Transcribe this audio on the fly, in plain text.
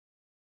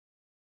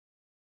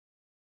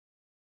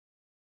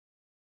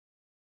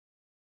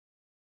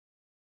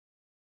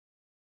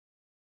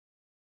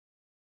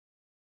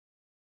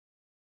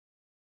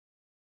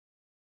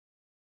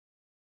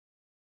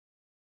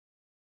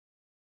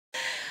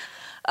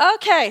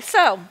Okay,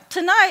 so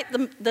tonight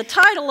the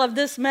title of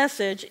this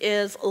message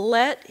is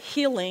Let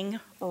Healing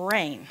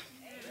Reign.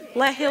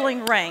 Let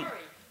Healing Reign.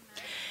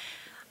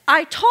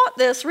 I taught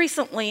this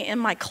recently in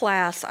my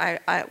class.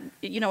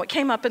 It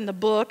came up in the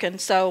book, and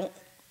so,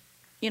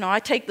 I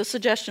take the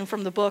suggestion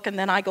from the book, and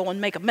then I go and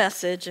make a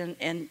message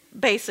and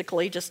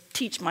basically just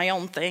teach my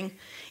own thing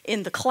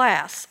in the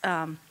class.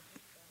 And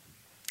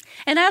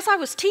as I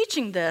was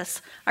teaching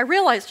this, I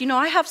realized,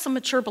 I have some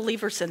mature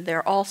believers in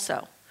there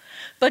also.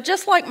 But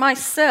just like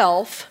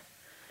myself,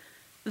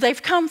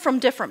 they've come from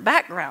different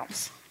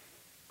backgrounds.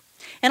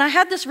 And I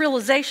had this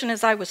realization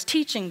as I was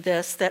teaching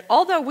this, that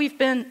although we've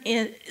been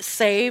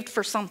saved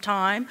for some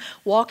time,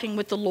 walking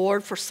with the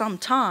Lord for some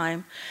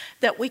time,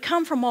 that we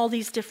come from all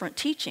these different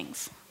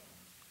teachings.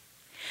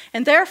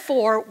 And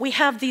therefore, we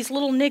have these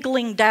little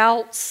niggling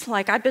doubts,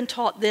 like I've been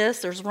taught this,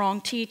 there's wrong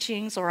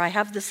teachings, or I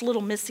have this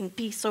little missing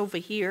piece over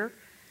here.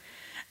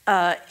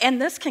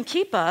 And this can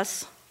keep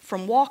us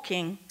from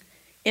walking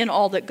in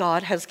all that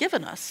God has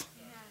given us,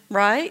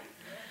 right?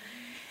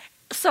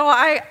 So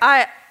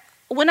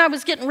when I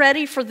was getting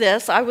ready for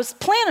this, I was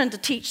planning to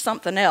teach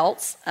something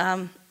else,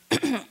 and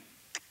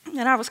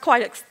I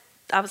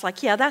was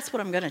like, yeah, that's what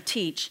I'm going to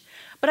teach.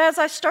 But as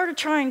I started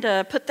trying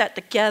to put that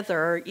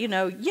together,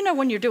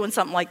 when you're doing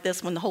something like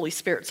this, when the Holy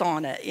Spirit's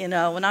on it, and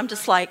I'm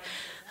just like,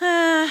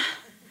 I'm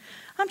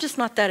just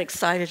not that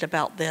excited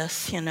about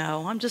this,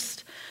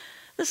 this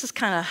is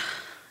kind of,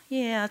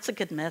 it's a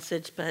good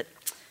message, but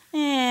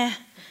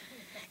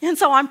And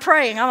so I'm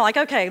praying. I'm like,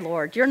 okay,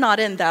 Lord, you're not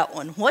in that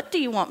one. What do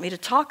you want me to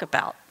talk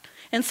about?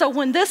 And so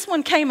when this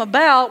one came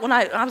about, when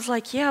I was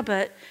like, yeah,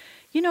 but,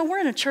 we're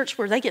in a church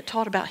where they get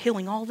taught about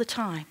healing all the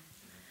time.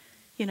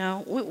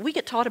 We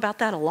get taught about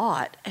that a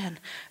lot. And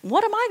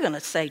what am I going to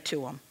say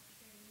to them?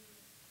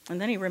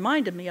 And then he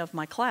reminded me of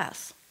my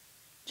class.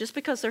 Just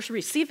because they're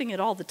receiving it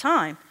all the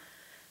time,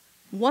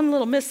 one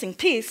little missing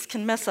piece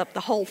can mess up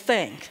the whole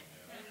thing.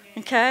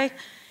 Okay?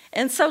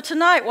 And so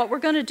tonight what we're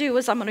going to do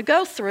is I'm going to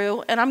go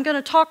through and I'm going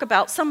to talk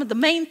about some of the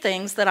main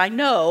things that I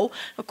know.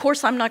 Of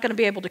course, I'm not going to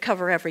be able to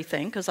cover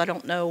everything because I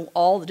don't know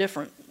all the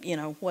different,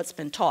 what's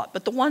been taught.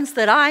 But the ones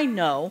that I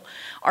know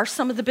are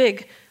some of the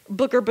big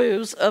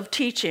booger-boos of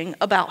teaching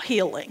about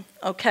healing,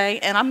 okay?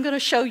 And I'm going to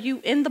show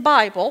you in the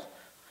Bible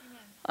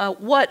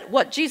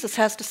what Jesus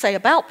has to say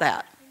about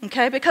that,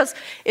 okay? Because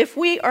if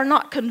we are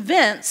not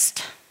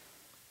convinced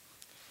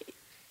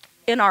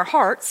in our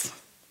hearts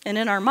and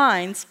in our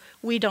minds,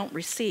 we don't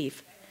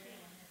receive.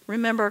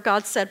 Remember,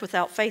 God said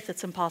without faith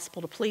it's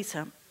impossible to please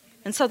him.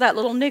 And so that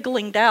little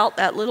niggling doubt,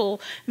 that little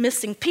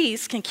missing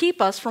piece can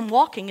keep us from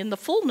walking in the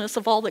fullness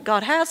of all that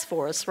God has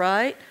for us,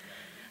 right?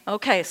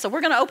 Okay, so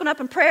we're going to open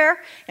up in prayer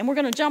and we're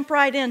going to jump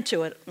right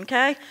into it,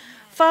 okay?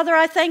 Father,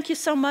 I thank you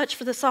so much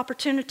for this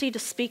opportunity to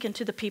speak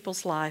into the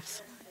people's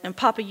lives. And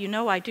Papa,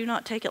 I do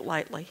not take it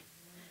lightly.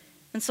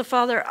 And so,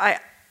 Father,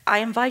 I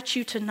invite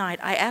you tonight.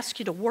 I ask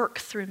you to work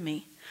through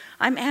me.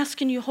 I'm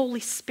asking you, Holy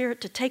Spirit,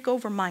 to take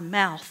over my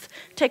mouth,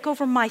 take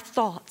over my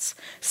thoughts,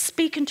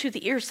 speak into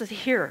the ears of the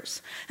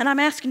hearers. And I'm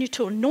asking you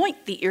to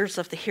anoint the ears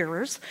of the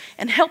hearers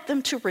and help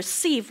them to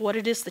receive what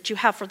it is that you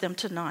have for them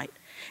tonight.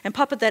 And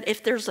Papa, that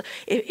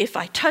if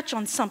I touch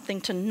on something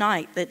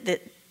tonight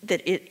that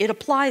it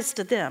applies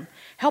to them,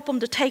 help them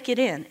to take it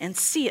in and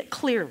see it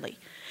clearly.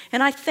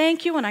 And I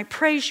thank you and I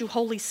praise you,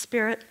 Holy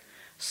Spirit.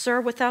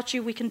 Sir, without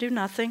you we can do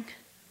nothing.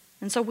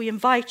 And so we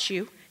invite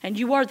you. And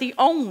you are the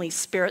only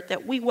Spirit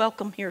that we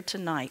welcome here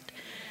tonight.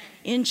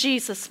 In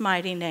Jesus'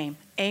 mighty name,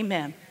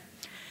 amen.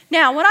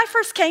 Now, when I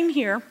first came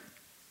here,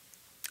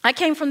 I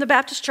came from the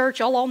Baptist church.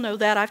 Y'all all know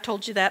that. I've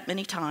told you that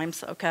many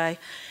times, okay?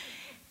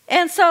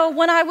 And so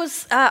when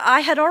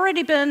I'd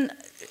already been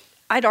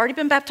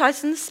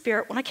baptized in the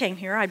Spirit when I came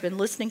here. I'd been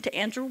listening to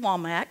Andrew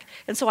Wommack.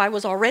 And so I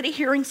was already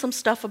hearing some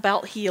stuff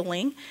about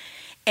healing.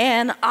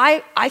 And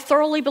I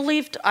thoroughly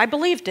believed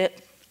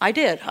it. I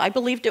did. I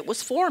believed it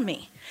was for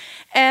me.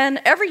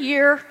 And every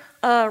year,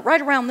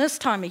 right around this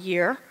time of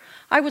year,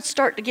 I would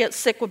start to get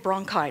sick with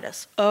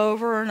bronchitis.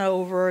 Over and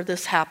over,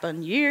 this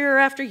happened year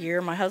after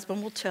year. My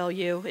husband will tell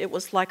you it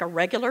was like a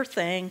regular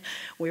thing.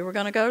 We were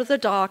going to go to the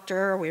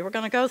doctor. We were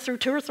going to go through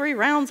 2 or 3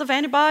 rounds of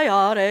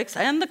antibiotics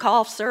and the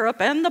cough syrup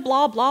and the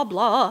blah, blah,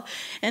 blah,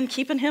 and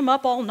keeping him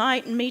up all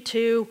night and me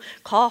too,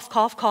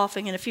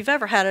 coughing. And if you've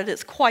ever had it,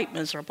 it's quite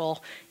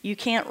miserable. You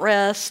can't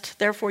rest,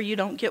 therefore you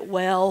don't get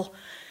well.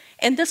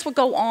 And this would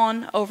go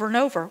on over and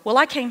over. Well,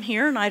 I came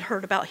here and I'd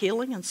heard about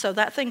healing, and so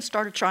that thing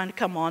started trying to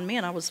come on me,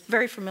 and I was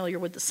very familiar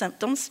with the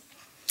symptoms.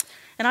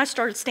 And I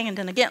started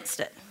standing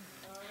against it.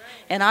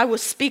 And I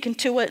was speaking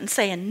to it and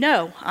saying,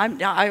 no,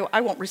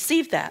 I won't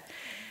receive that.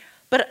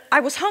 But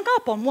I was hung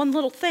up on one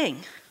little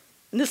thing.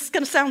 And this is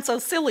going to sound so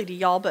silly to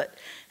y'all, but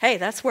hey,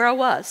 that's where I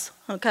was,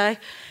 okay?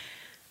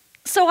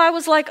 So I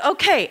was like,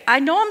 okay,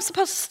 I know I'm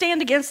supposed to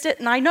stand against it,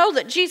 and I know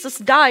that Jesus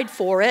died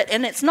for it,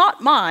 and it's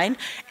not mine,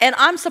 and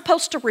I'm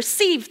supposed to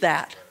receive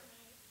that,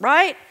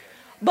 right?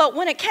 But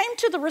when it came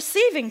to the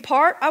receiving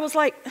part, I was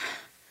like,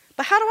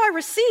 but how do I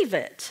receive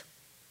it?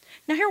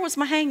 Now here was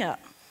my hang up.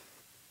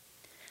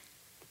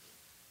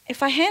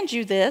 If I hand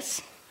you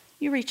this,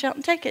 You reach out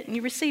and take it, and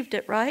you received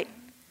it, right?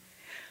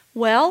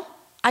 Well,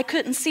 I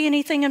couldn't see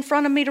anything in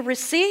front of me to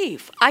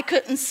receive. I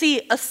couldn't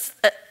see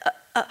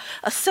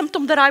a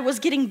symptom that I was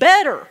getting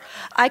better.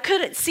 I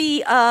couldn't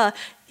see,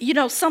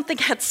 something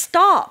had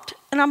stopped.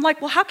 And I'm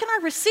like, well, how can I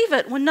receive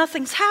it when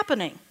nothing's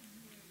happening?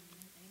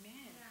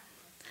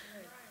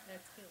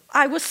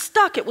 I was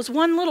stuck. It was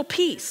one little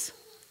piece.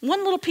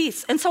 One little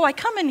piece. And so I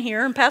come in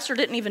here, and Pastor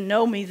didn't even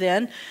know me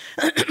then.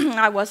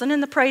 I wasn't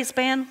in the praise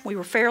band. We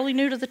were fairly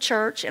new to the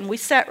church, and we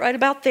sat right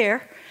about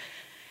there.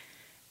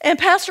 And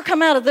Pastor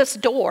come out of this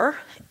door,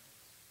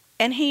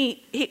 and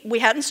we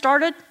hadn't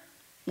started.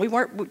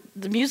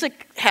 The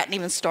music hadn't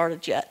even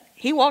started yet.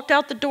 He walked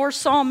out the door,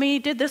 saw me,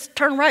 did this,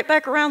 turned right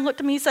back around, looked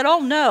at me, he said, oh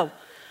no,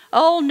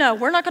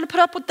 we're not going to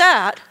put up with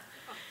that.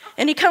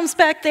 And he comes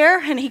back there,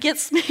 and he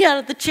gets me out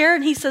of the chair,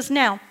 and he says,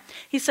 now,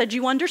 he said,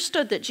 you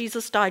understood that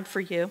Jesus died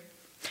for you,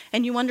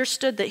 and you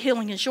understood that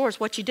healing is yours.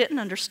 What you didn't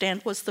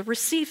understand was the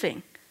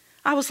receiving.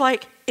 I was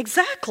like,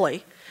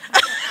 exactly.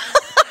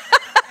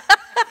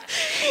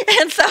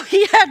 And so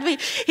he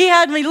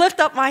had me lift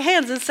up my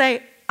hands and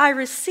say, I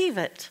receive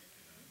it.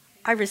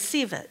 I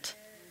receive it.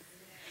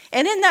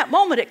 And in that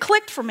moment, it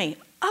clicked for me.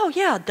 Oh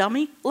yeah,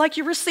 dummy, like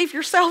you receive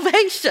your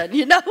salvation.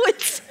 You got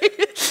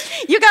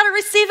to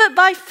receive it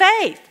by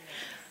faith.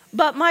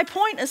 But my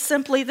point is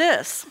simply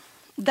this.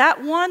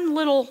 That one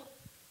little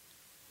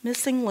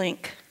missing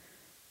link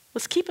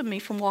was keeping me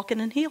from walking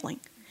in healing.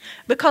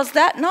 Because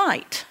that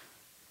night,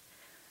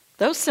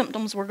 those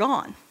symptoms were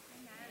gone.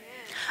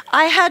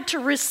 I had to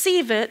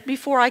receive it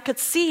before I could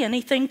see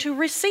anything to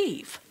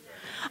receive.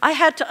 I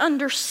had to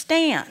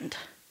understand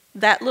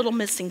that little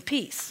missing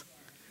piece.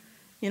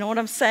 You know what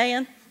I'm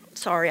saying?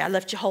 Sorry, I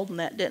left you holding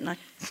that, didn't I?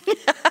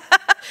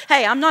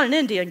 Hey, I'm not an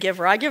Indian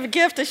giver. I give a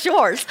gift, it's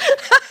yours.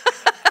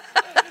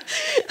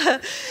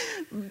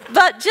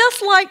 But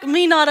just like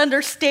me not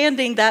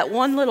understanding that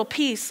one little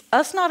piece,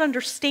 us not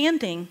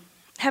understanding,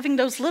 having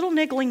those little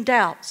niggling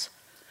doubts,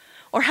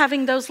 or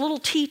having those little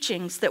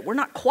teachings that we're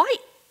not quite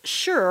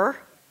sure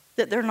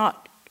that they're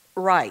not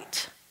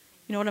right.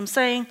 You know what I'm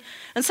saying?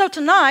 And so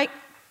tonight,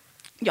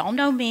 y'all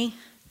know me.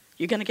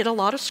 You're going to get a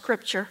lot of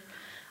scripture.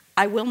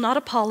 I will not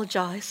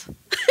apologize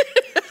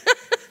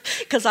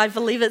because I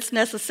believe it's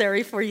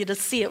necessary for you to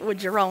see it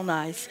with your own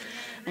eyes.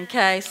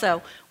 Okay,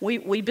 so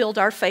we build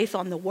our faith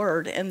on the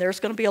Word, and there's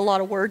going to be a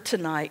lot of Word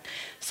tonight.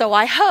 So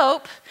I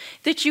hope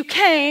that you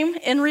came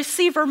in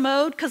receiver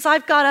mode, because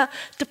I've got a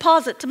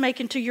deposit to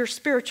make into your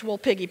spiritual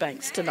piggy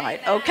banks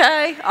tonight,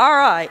 okay? All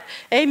right,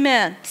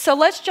 amen. So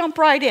let's jump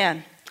right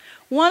in.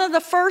 One of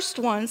the first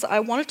ones I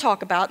want to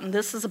talk about, and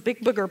this is a big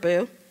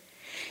booger-boo,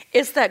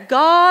 is that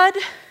God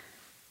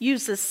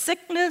uses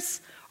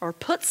sickness or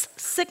puts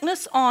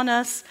sickness on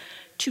us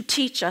to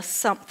teach us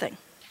something.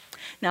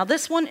 Now,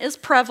 this one is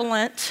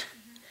prevalent.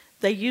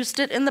 They used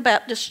it in the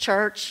Baptist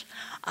church.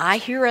 I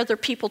hear other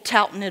people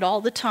touting it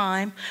all the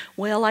time.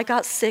 Well, I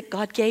got sick.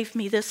 God gave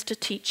me this to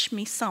teach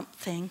me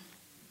something.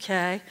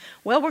 Okay?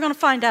 Well, we're going to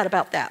find out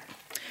about that.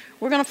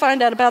 We're going to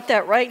find out about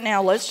that right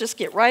now. Let's just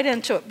get right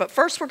into it. But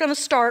first, we're going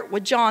to start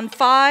with John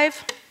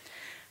 5.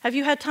 Have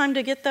you had time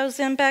to get those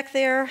in back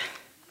there?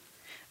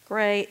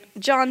 Great.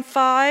 John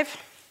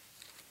 5.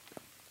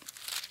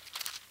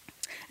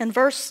 And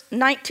verse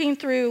 19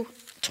 through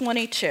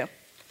 22.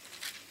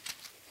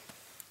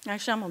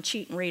 Actually, I'm going to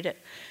cheat and read it.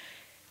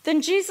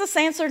 Then Jesus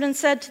answered and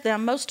said to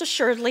them, most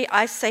assuredly,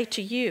 I say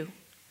to you,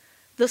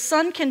 the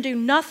Son can do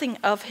nothing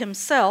of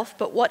himself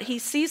but what he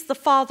sees the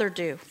Father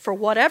do. For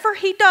whatever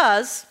he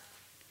does,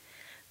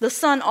 the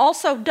Son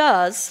also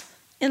does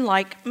in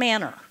like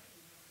manner.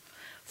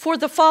 For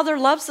the Father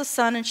loves the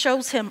Son and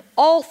shows him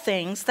all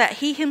things that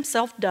he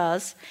himself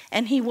does,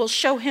 and he will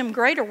show him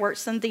greater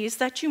works than these,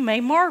 that you may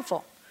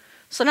marvel.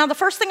 So now the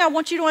first thing I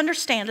want you to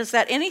understand is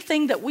that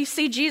anything that we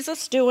see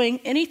Jesus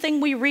doing,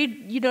 anything we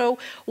read,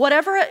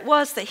 whatever it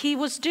was that he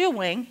was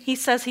doing, he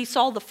says he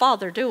saw the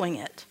Father doing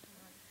it.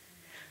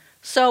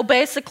 So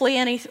basically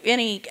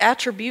any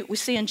attribute we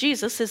see in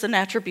Jesus is an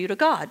attribute of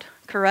God,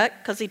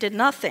 correct? Because he did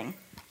nothing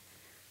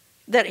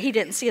that he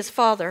didn't see his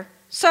Father.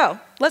 So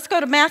let's go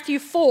to Matthew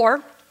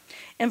 4.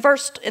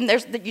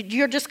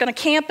 You're just going to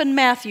camp in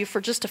Matthew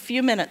for just a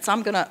few minutes.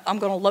 I'm going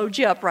to load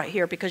you up right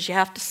here because you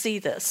have to see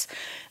this.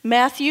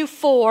 Matthew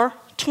 4,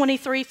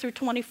 23 through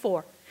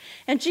 24.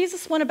 And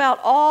Jesus went about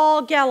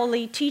all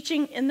Galilee,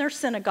 teaching in their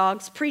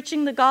synagogues,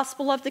 preaching the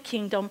gospel of the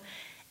kingdom,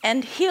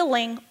 and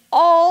healing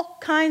all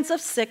kinds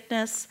of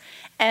sickness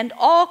and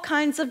all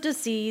kinds of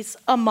disease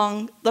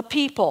among the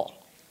people.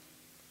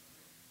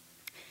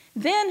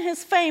 Then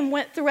his fame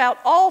went throughout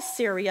all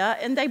Syria,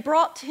 and they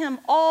brought to him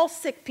all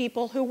sick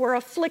people who were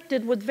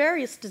afflicted with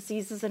various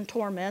diseases and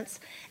torments,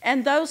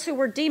 and those who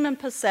were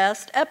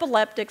demon-possessed,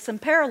 epileptics, and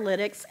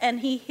paralytics, and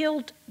he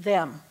healed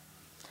them.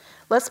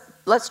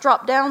 Let's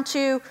drop down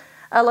to,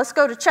 let's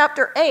go to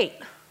chapter 8,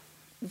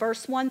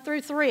 verse 1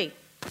 through 3.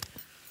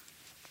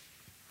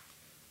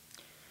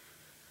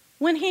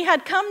 When he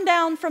had come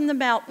down from the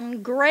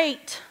mountain,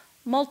 great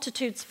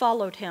multitudes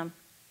followed him.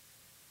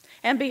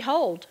 And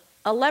behold,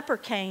 a leper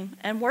came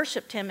and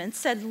worshipped him and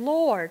said,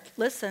 Lord,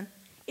 listen,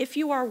 if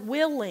you are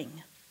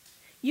willing,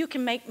 you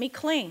can make me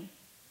clean.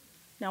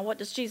 Now, what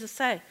does Jesus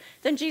say?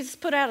 Then Jesus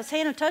put out his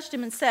hand and touched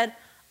him and said,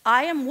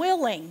 I am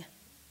willing.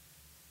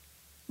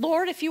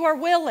 Lord, if you are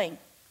willing,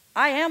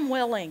 I am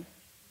willing.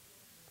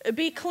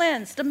 Be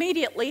cleansed.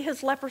 Immediately,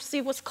 his leprosy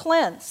was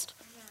cleansed.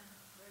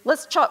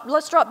 Let's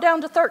drop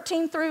down to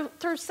 13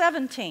 through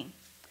 17.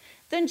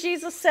 Then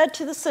Jesus said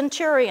to the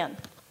centurion,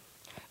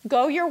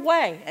 go your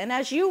way, and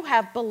as you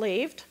have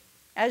believed,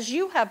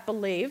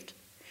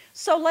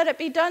 so let it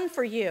be done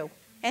for you.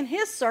 And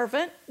his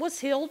servant was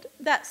healed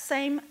that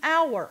same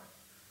hour.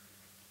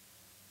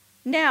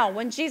 Now,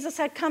 when Jesus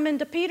had come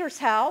into Peter's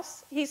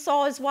house, he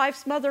saw his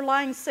wife's mother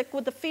lying sick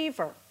with a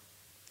fever.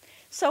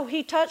 So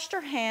he touched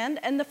her hand,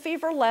 and the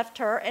fever left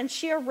her, and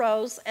she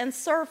arose and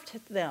served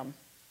them.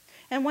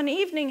 And when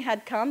evening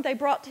had come, they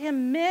brought to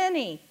him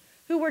many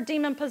who were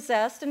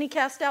demon-possessed, and he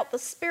cast out the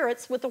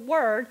spirits with a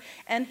word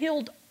and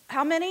healed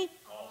how many?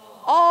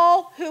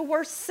 All who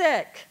were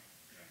sick.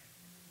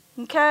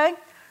 Okay?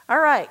 All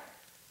right.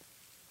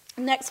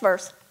 Next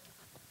verse.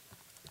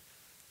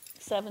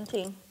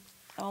 17.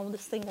 Oh,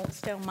 this thing won't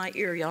stay on my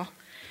ear, y'all.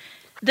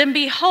 Then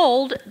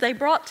behold, they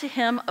brought to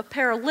him a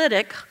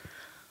paralytic.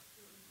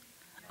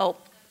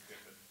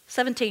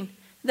 17.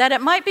 That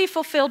it might be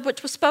fulfilled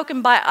which was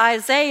spoken by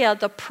Isaiah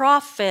the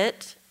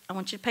prophet. I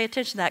want you to pay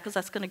attention to that because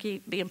that's going to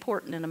be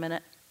important in a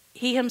minute.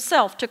 He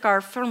himself took our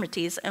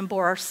infirmities and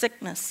bore our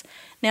sickness.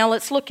 Now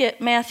let's look at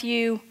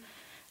Matthew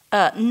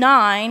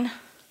 9,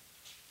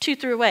 2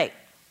 through 8.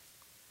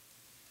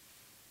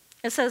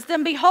 It says,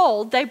 then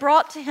behold, they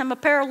brought to him a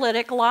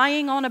paralytic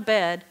lying on a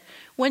bed.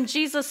 When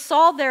Jesus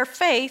saw their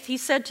faith, he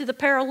said to the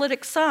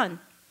paralytic son,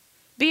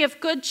 be of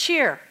good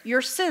cheer,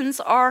 your sins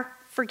are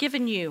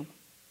forgiven you.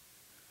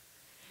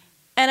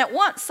 And at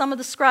once some of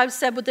the scribes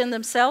said within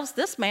themselves,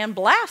 this man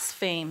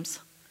blasphemes.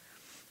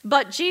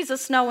 But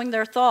Jesus, knowing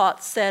their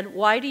thoughts, said,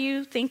 why do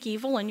you think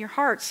evil in your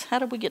hearts? How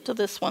did we get to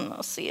this one?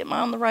 Let's see, am I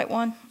on the right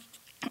one?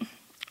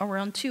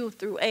 Around 2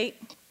 through 8.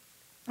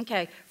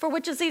 Okay, for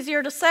which is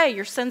easier to say,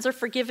 your sins are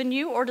forgiven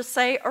you, or to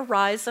say,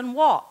 arise and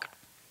walk?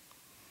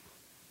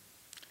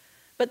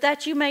 But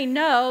that you may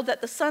know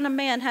that the Son of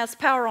Man has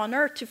power on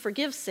earth to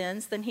forgive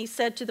sins, then he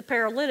said to the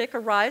paralytic,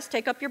 arise,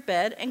 take up your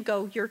bed, and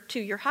go to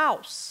your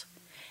house.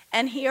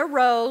 And he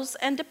arose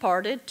and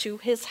departed to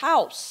his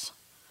house.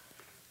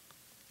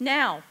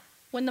 Now,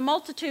 when the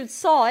multitude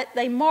saw it,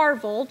 they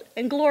marveled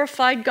and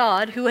glorified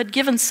God who had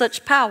given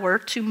such power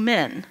to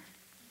men.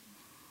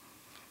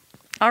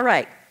 All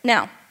right,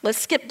 now, let's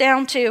skip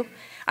down to,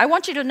 I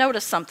want you to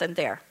notice something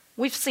there.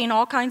 We've seen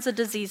all kinds of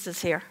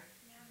diseases here.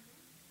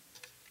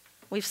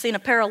 We've seen a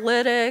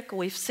paralytic,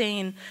 we've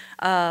seen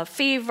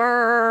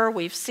fever,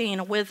 we've seen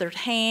a withered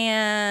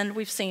hand,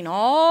 we've seen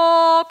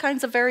all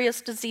kinds of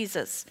various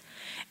diseases.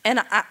 And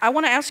I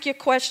want to ask you a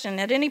question.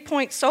 At any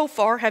point so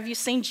far, have you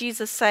seen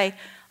Jesus say,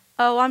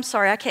 oh, I'm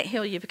sorry, I can't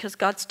heal you because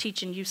God's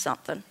teaching you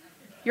something.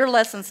 Your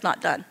lesson's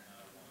not done.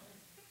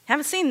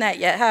 Haven't seen that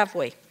yet, have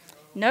we?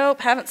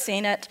 Nope, haven't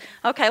seen it.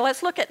 Okay,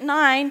 let's look at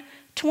 9,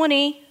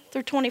 20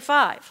 through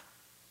 25.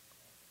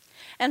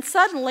 And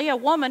suddenly a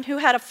woman who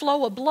had a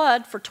flow of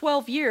blood for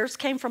 12 years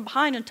came from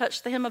behind and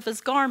touched the hem of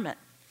his garment.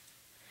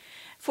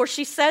 For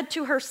she said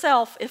to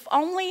herself, if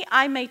only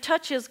I may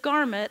touch his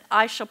garment,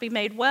 I shall be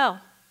made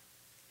well.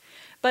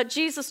 But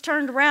Jesus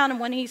turned around, and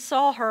when he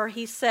saw her,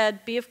 he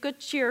said, be of good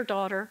cheer,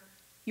 daughter.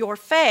 Your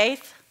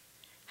faith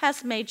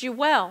has made you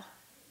well.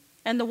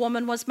 And the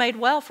woman was made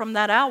well from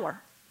that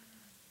hour.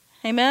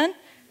 Amen?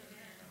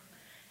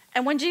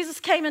 And when Jesus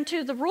came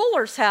into the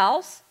ruler's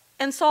house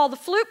and saw the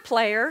flute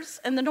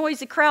players and the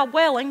noisy crowd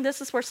wailing,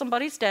 this is where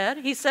somebody's dead,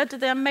 he said to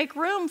them, make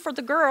room, for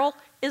the girl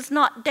is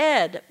not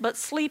dead, but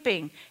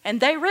sleeping. And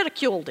they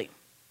ridiculed him.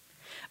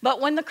 But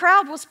when the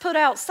crowd was put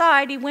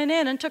outside, he went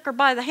in and took her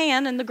by the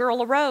hand, and the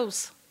girl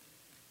arose.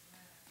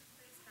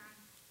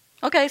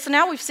 Okay, so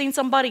now we've seen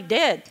somebody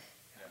dead.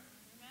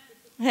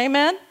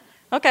 Amen?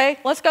 Okay,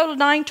 let's go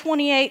to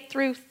 9:28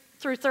 through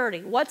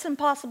 30. What's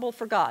impossible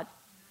for God?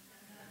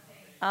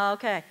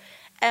 Okay.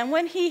 And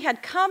when he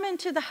had come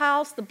into the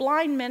house, the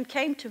blind men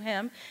came to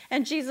him,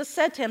 and Jesus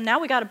said to him, now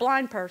we got a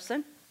blind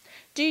person,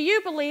 do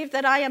you believe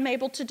that I am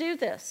able to do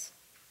this?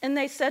 And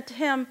they said to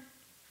him,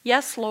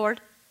 yes,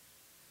 Lord.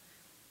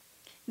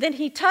 Then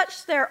he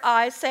touched their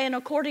eyes, saying,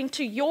 according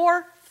to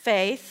your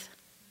faith,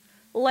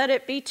 let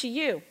it be to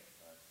you.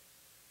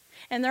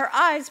 And their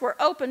eyes were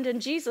opened,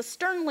 and Jesus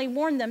sternly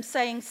warned them,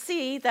 saying,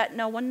 see that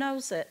no one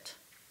knows it.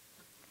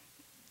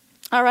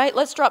 All right,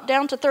 let's drop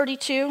down to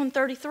 32 and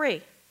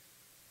 33.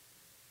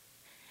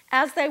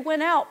 As they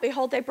went out,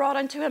 behold, they brought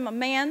unto him a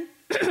man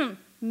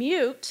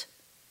mute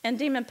and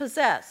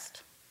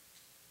demon-possessed.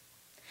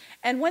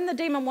 And when the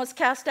demon was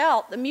cast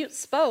out, the mute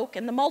spoke,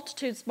 and the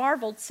multitudes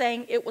marveled,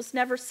 saying, it was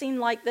never seen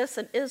like this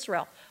in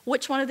Israel.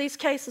 Which one of these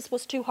cases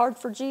was too hard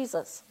for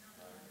Jesus?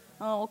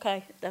 Oh,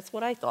 okay, that's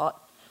what I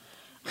thought.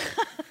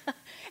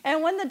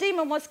 And when the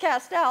demon was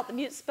cast out, the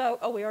mute spoke.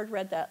 Oh, we already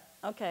read that.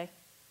 Okay.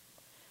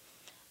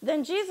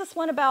 Then Jesus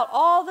went about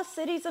all the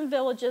cities and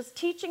villages,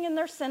 teaching in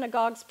their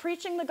synagogues,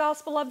 preaching the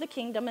gospel of the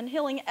kingdom, and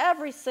healing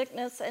every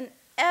sickness and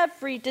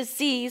every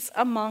disease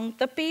among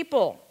the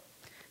people.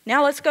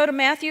 Now let's go to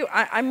Matthew.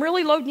 I'm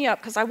really loading you up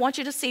because I want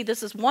you to see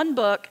this is one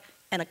book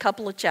and a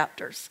couple of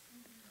chapters.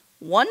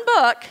 One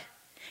book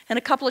and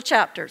a couple of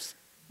chapters.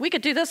 We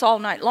could do this all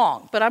night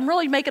long, but I'm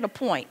really making a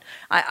point.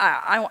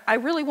 I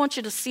really want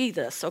you to see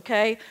this,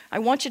 okay? I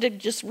want you to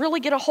just really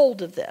get a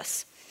hold of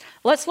this.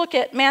 Let's look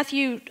at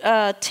Matthew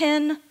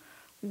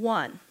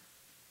 10:1.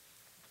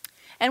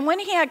 And when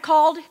he had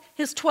called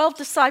his 12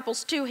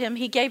 disciples to him,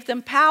 he gave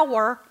them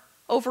power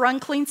over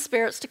unclean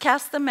spirits to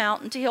cast them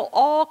out and to heal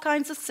all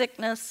kinds of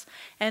sickness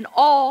and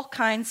all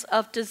kinds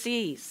of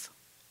disease.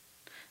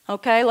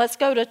 Okay, let's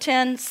go to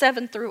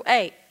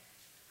 10:7-8.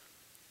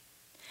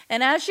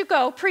 And as you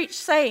go, preach,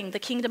 saying, the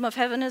kingdom of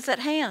heaven is at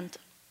hand.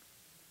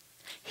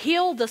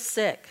 Heal the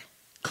sick,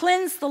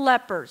 cleanse the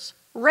lepers,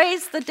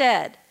 raise the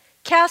dead,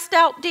 cast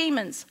out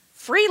demons.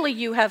 Freely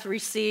you have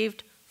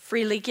received,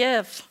 freely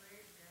give.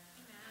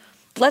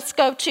 Let's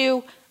go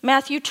to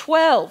Matthew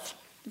 12,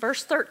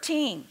 verse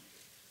 13.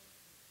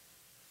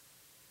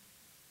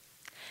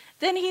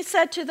 Then he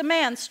said to the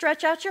man,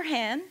 stretch out your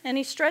hand. And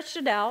he stretched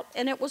it out,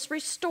 and it was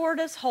restored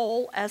as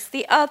whole as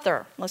the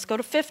other. Let's go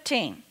to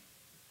 15.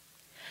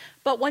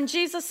 But when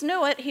Jesus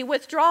knew it, he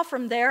withdrew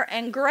from there,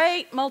 and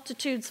great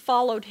multitudes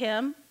followed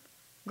him.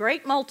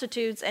 Great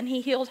multitudes. And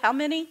he healed how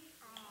many?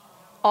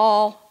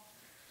 All.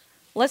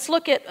 Let's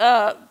look at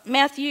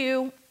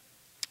Matthew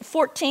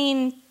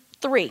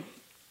 14:3.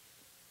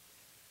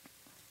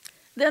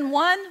 Then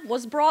one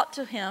was brought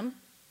to him.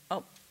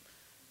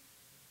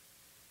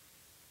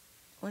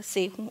 Let's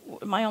see,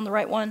 am I on the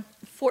right one?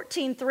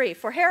 14:3.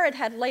 For Herod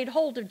had laid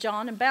hold of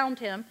John and bound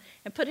him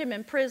and put him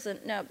in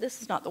prison. No,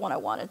 this is not the one I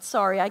wanted.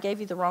 Sorry, I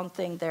gave you the wrong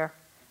thing there.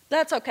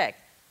 That's okay.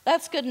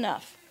 That's good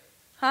enough.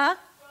 Huh?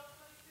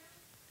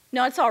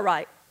 No, it's all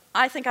right.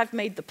 I think I've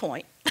made the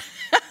point.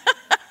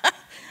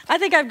 I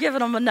think I've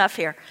given them enough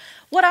here.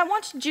 What I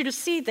wanted you to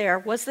see there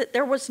was that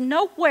there was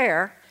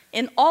nowhere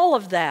in all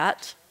of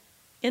that,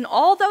 in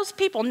all those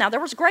people, now there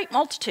was great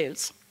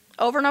multitudes.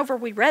 Over and over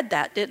we read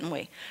that, didn't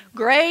we?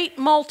 Great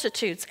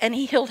multitudes. And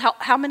he healed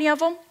how many of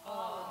them?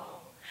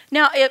 All.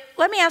 Now,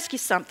 let me ask you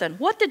something.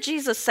 What did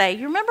Jesus say?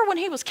 You remember when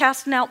he was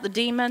casting out the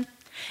demon?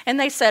 And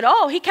they said,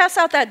 oh, he cast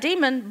out that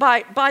demon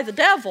by the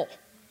devil.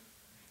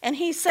 And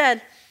he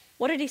said,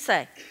 what did he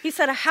say? He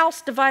said, a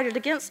house divided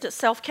against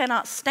itself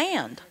cannot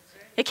stand.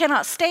 It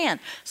cannot stand.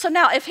 So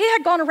now, if he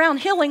had gone around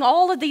healing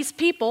all of these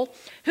people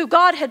who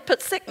God had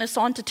put sickness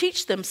on to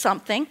teach them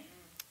something,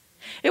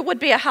 it would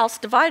be a house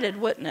divided,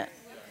 wouldn't it?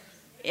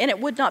 And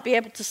it would not be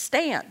able to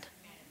stand.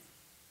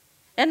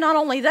 And not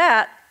only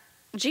that,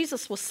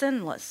 Jesus was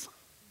sinless.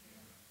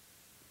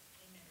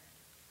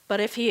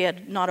 But if he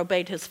had not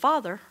obeyed his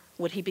Father,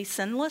 would he be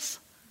sinless?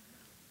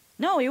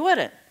 No, he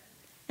wouldn't.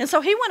 And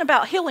so he went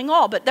about healing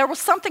all, but there was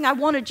something I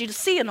wanted you to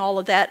see in all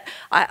of that.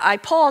 I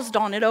paused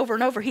on it over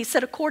and over. He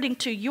said, according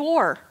to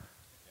your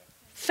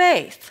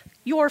faith,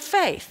 your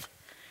faith.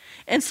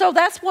 And so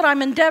that's what I'm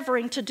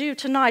endeavoring to do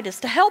tonight, is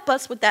to help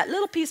us with that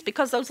little piece,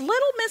 because those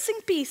little missing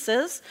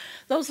pieces,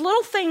 those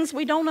little things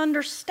we don't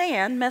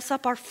understand mess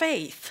up our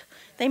faith.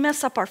 They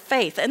mess up our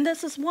faith, and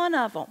this is one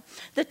of them.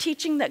 The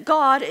teaching that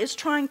God is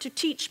trying to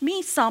teach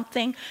me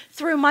something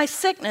through my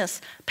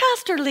sickness.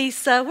 Pastor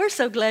Lisa, we're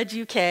so glad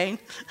you came.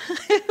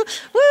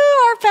 Woo,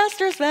 our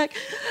pastor's back.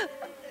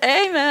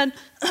 Amen.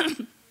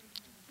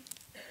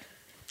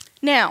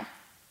 Now,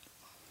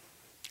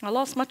 I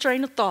lost my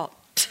train of thought.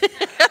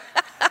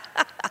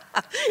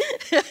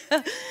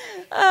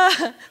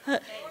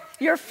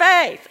 Your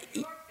faith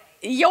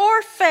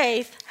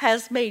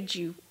has made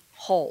you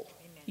whole.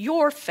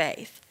 Your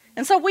faith.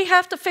 And so we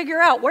have to figure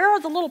out, where are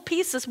the little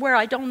pieces where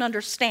I don't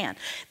understand?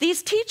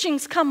 These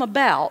teachings come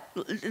about,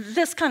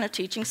 this kind of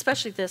teaching,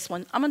 especially this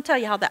one. I'm going to tell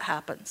you how that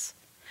happens.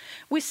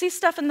 We see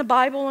stuff in the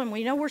Bible and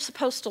we know we're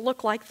supposed to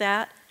look like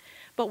that,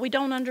 but we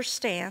don't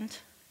understand.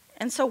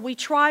 And so we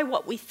try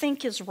what we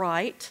think is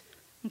right,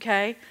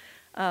 okay?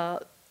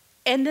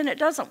 And then it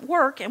doesn't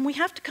work, and we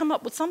have to come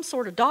up with some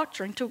sort of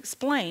doctrine to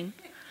explain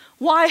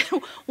why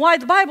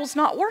the Bible's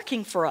not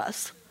working for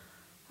us,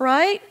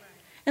 right?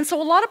 And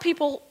so a lot of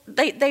people,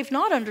 they've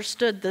not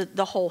understood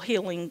the whole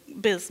healing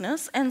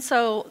business, and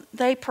so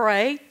they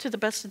pray to the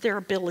best of their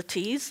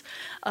abilities,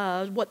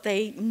 what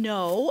they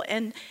know,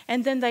 and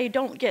then they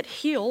don't get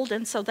healed,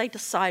 and so they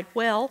decide,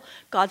 well,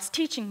 God's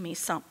teaching me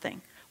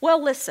something.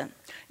 Well, listen,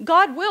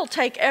 God will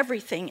take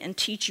everything and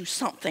teach you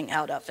something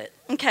out of it,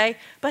 okay?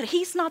 But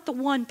he's not the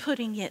one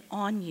putting it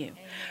on you. Amen.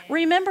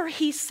 Remember,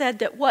 he said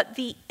that what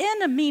the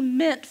enemy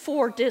meant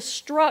for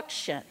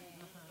destruction.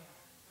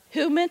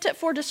 Who meant it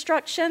for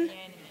destruction?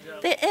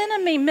 The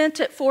enemy meant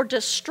it for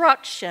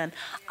destruction.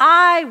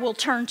 I will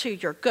turn to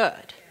your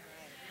good,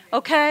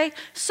 okay?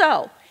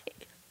 So,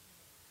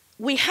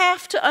 we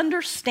have to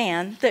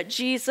understand that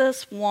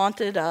Jesus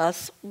wanted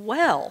us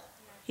well.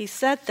 He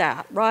said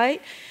that,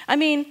 right? I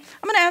mean,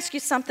 I'm going to ask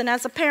you something.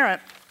 As a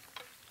parent,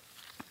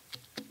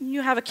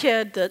 you have a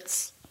kid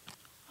that's,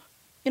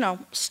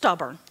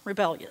 stubborn,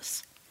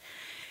 rebellious.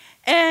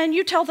 And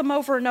you tell them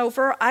over and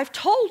over, I've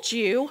told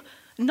you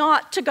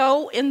not to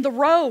go in the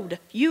road.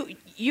 You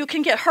you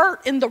can get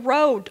hurt in the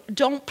road.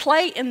 Don't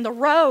play in the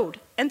road.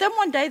 And then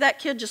one day that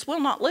kid just will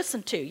not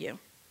listen to you.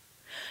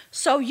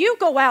 So you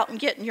go out and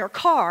get in your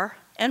car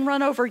and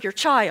run over your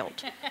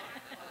child.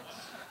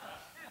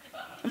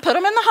 And put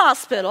them in the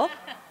hospital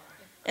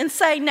and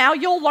say, now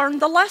you'll learn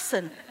the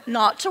lesson,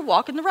 not to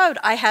walk in the road.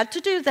 I had to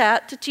do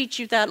that to teach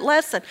you that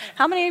lesson.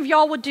 How many of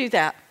y'all would do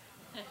that?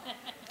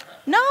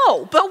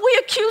 No, but we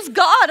accuse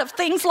God of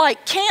things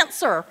like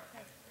cancer,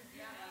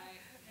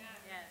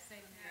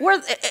 where,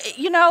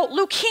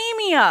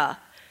 leukemia,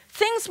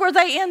 things where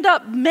they end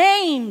up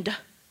maimed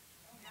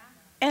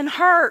and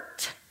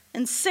hurt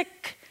and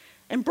sick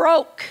and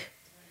broke.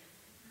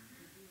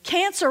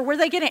 Cancer, where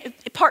they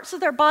get parts of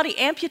their body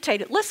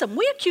amputated. Listen,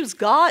 we accuse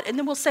God, and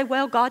then we'll say,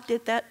 well, God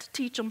did that to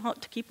teach them,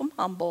 to keep them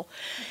humble.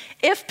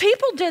 If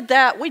people did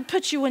that, we'd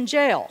put you in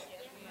jail.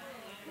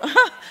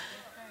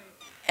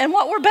 And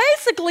what we're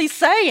basically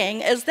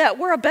saying is that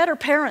we're a better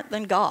parent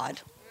than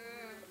God.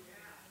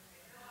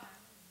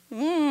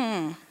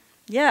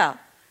 Yeah,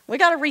 we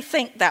got to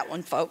rethink that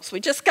one, folks. We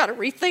just got to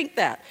rethink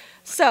that.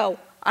 So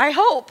I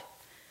hope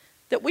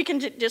that we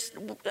can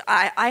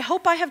I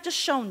hope I have just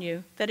shown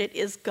you that it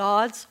is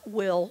God's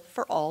will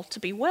for all to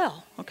be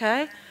well,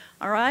 okay?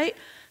 All right?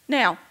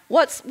 Now,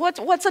 what's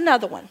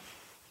another one?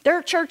 There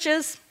are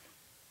churches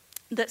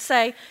that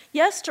say,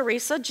 yes,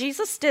 Teresa,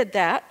 Jesus did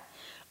that,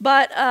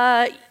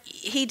 but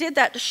he did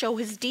that to show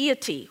his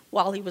deity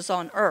while he was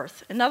on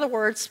earth. In other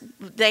words,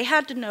 they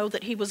had to know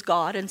that he was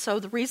God, and so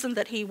the reason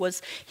that he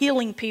was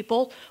healing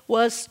people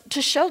was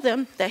to show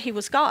them that he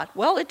was God.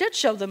 Well, it did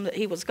show them that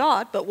he was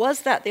God, but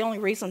was that the only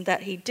reason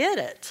that he did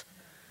it?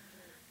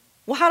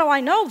 Well, how do I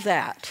know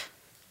that?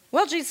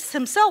 Well, Jesus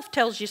himself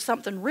tells you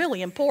something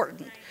really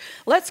important.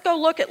 Let's go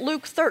look at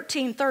Luke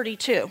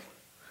 13:32.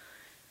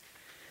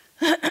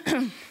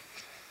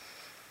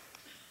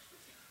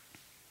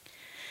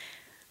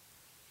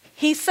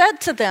 He said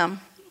to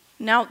them,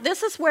 now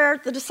this is where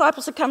the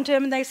disciples had come to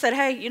him and they said,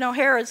 hey,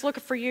 Herod's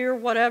looking for you or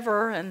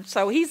whatever. And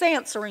so he's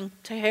answering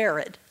to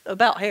Herod,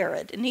 about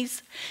Herod. And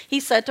he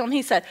said to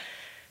him,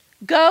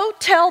 go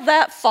tell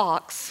that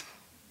fox,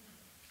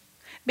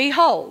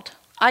 behold,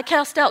 I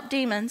cast out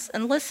demons,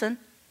 and listen,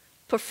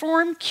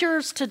 perform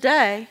cures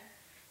today,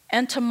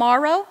 and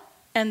tomorrow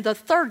and the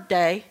third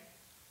day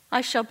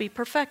I shall be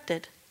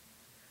perfected.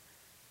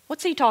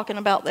 What's he talking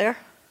about there?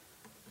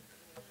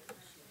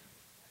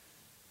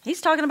 He's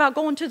talking about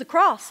going to the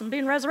cross and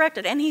being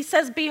resurrected. And he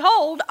says,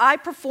 behold, I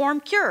perform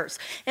cures.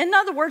 In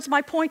other words,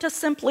 my point is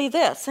simply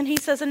this. And he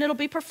says, and it'll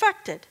be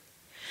perfected.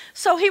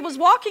 So he was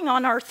walking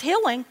on earth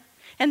healing,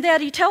 and that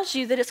he tells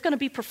you that it's going to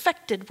be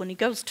perfected when he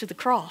goes to the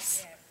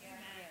cross.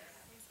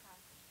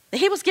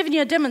 He was giving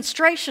you a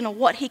demonstration of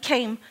what he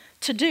came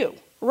to do,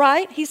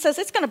 right? He says,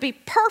 it's going to be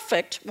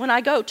perfect when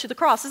I go to the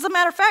cross. As a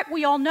matter of fact,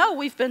 we all know,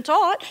 we've been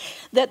taught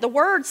that the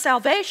word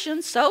salvation,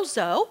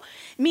 sozo,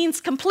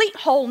 means complete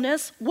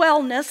wholeness,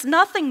 wellness,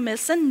 nothing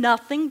missing,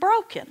 nothing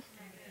broken.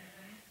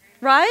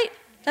 Right?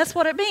 That's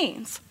what it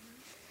means.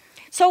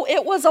 So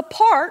it was a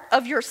part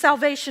of your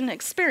salvation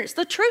experience.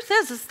 The truth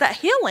is that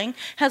healing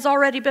has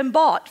already been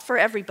bought for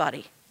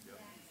everybody.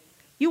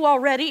 You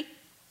already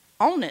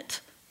own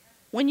it.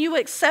 When you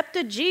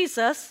accepted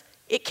Jesus,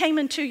 it came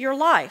into your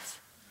life.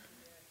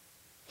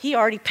 He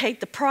already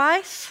paid the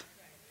price.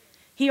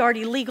 He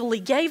already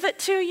legally gave it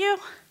to you.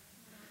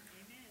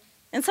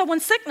 And so when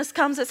sickness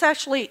comes, it's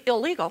actually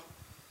illegal.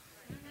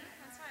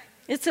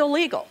 It's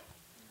illegal.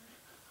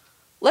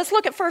 Let's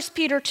look at 1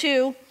 Peter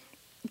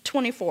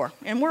 2:24.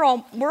 And we're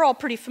all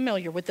pretty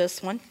familiar with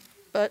this one,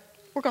 but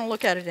we're going to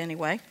look at it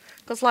anyway.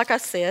 Because like I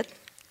said,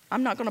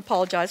 I'm not going to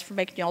apologize for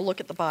making y'all look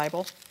at the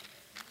Bible.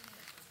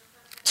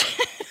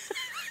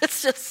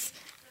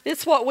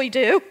 It's what we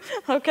do,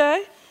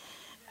 okay?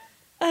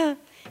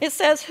 It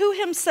says, who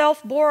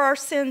himself bore our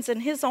sins in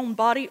his own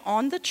body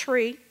on the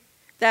tree,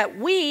 that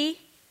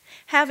we,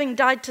 having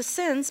died to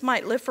sins,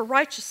 might live for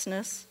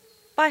righteousness,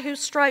 by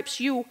whose stripes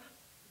you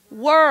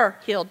were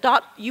healed.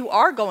 Not you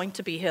are going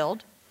to be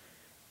healed.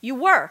 You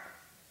were.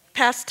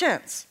 Past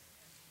tense.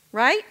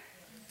 Right?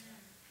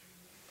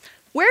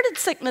 Where did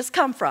sickness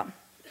come from?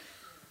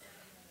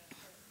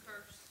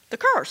 The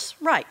curse,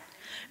 right.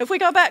 If we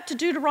go back to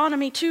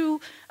Deuteronomy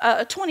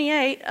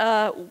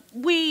 2:28,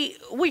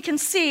 we can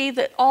see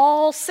that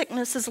all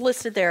sickness is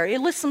listed there.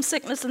 It lists some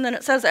sickness, and then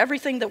it says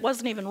everything that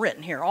wasn't even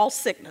written here, all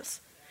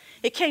sickness.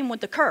 It came with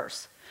the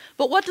curse.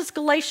 But what does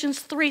Galatians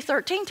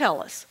 3:13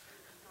 tell us?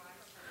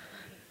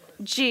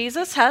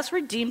 Jesus has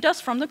redeemed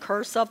us from the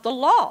curse of the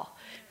law.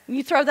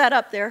 You throw that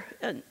up there,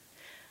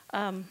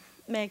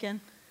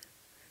 Megan.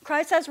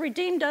 Christ has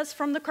redeemed us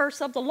from the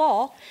curse of the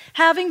law,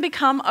 having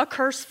become a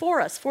curse for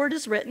us. For it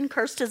is written,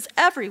 cursed is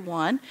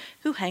everyone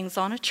who hangs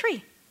on a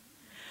tree.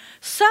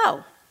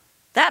 So,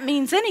 that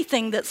means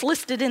anything that's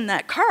listed in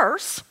that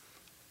curse,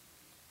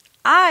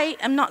 I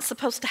am not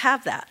supposed to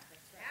have that.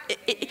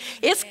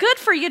 It's good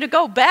for you to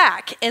go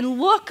back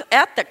and look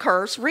at the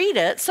curse, read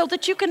it, so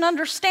that you can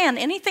understand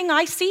anything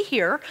I see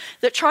here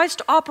that tries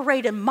to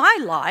operate in my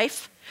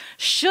life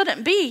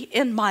shouldn't be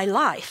in my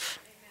life,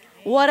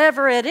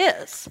 whatever it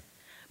is.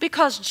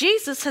 Because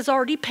Jesus has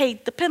already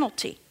paid the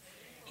penalty.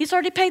 He's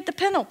already paid the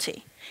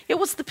penalty. It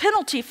was the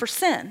penalty for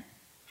sin.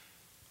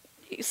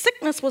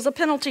 Sickness was a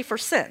penalty for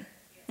sin.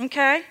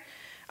 Okay?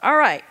 All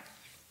right.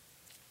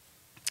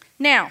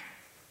 Now,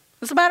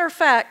 as a matter of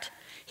fact,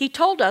 he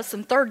told us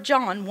in 3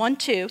 John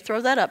 1:2,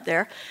 throw that up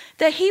there,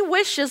 that he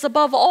wishes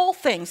above all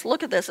things.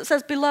 Look at this. It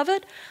says,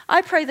 "Beloved,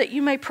 I pray that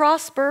you may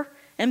prosper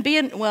and be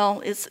in,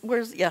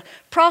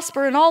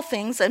 prosper in all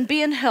things and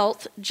be in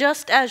health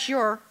just as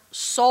your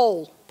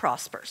soul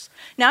prospers."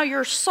 Now,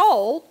 your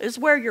soul is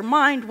where your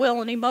mind,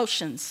 will, and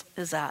emotions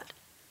is at.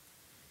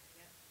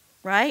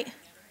 Right?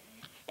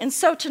 And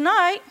so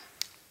tonight,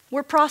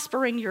 we're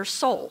prospering your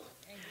soul.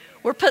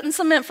 We're putting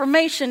some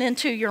information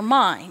into your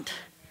mind.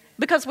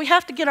 Because we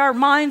have to get our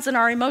minds and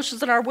our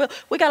emotions and our will,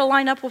 we got to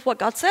line up with what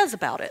God says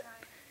about it.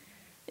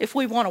 If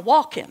we want to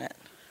walk in it,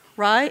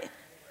 right?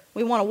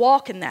 We want to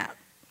walk in that.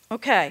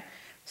 Okay,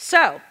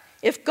 so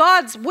if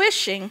God's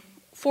wishing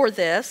for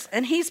this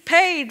and he's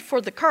paid for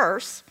the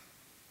curse,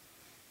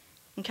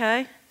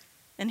 okay,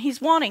 and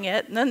he's wanting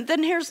it, then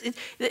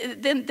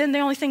the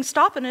only thing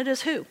stopping it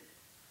is who?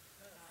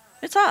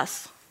 It's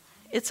us.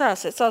 It's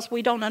us. It's us.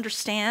 We don't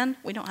understand.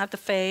 We don't have the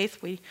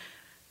faith.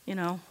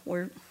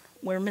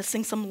 We're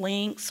missing some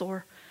links,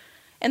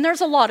 and there's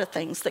a lot of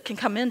things that can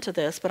come into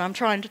this, but I'm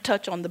trying to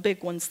touch on the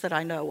big ones that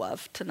I know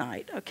of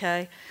tonight,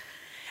 okay?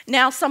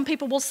 Now, some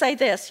people will say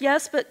this,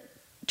 yes, but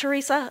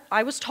Teresa,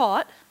 I was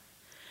taught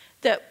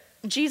that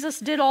Jesus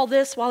did all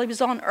this while he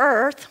was on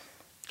earth,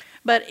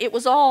 but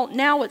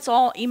now it's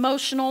all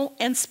emotional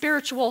and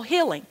spiritual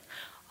healing.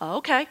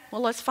 Okay,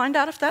 well, let's find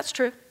out if that's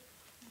true.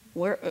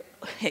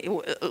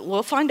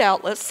 We'll find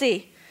out, let's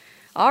see.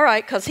 All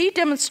right, because he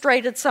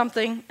demonstrated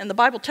something, and the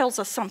Bible tells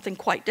us something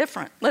quite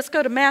different. Let's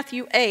go to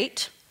Matthew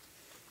 8.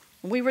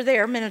 We were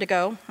there a minute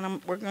ago,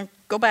 and we're going to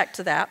go back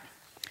to that.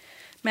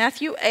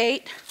 Matthew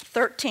 8,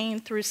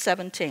 13 through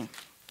 17.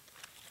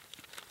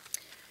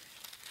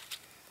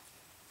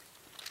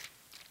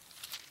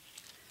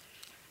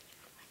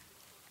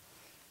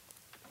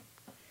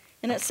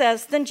 And it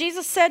says, "Then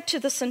Jesus said to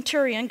the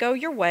centurion, 'Go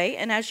your way,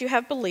 and as you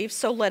have believed,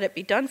 so let it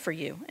be done for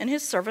you.' And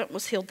his servant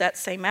was healed that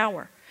same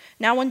hour.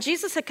 Now when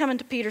Jesus had come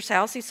into Peter's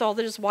house, he saw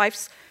that his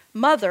wife's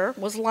mother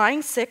was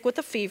lying sick with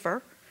a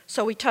fever.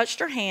 So he touched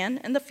her hand,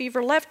 and the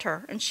fever left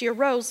her, and she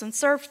arose and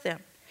served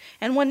them.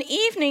 And when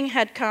evening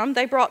had come,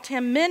 they brought to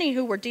him many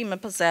who were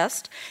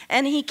demon-possessed,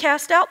 and he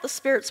cast out the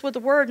spirits with the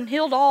word and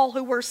healed all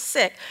who were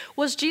sick."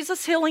 Was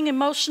Jesus healing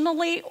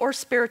emotionally or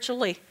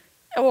spiritually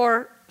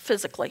or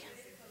physically?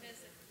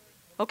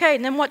 Okay,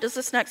 and then what does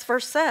this next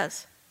verse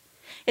says?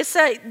 It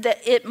says that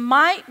it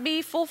might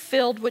be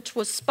fulfilled, which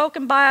was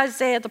spoken by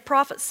Isaiah the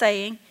prophet,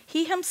 saying,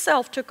 "He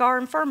himself took our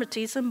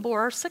infirmities and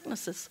bore our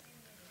sicknesses."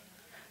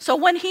 So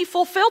when he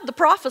fulfilled the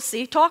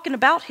prophecy talking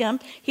about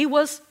him, he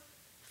was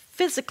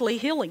physically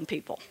healing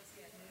people.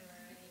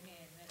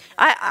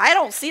 I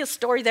don't see a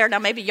story there. Now,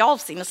 maybe y'all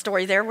have seen a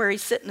story there where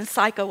he's sitting and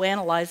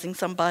psychoanalyzing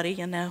somebody,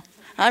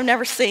 I've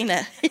never seen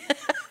it.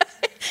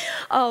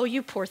 Oh,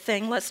 you poor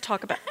thing. Let's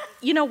talk about...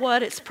 You know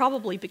what? It's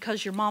probably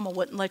because your mama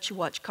wouldn't let you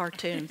watch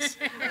cartoons.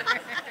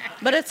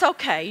 But it's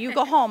okay. You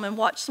go home and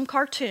watch some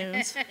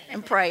cartoons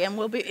and pray, and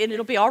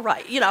it'll be all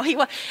right. He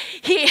wasn't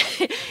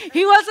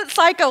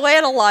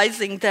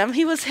psychoanalyzing them.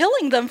 He was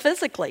healing them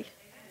physically.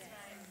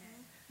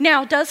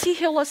 Now, does he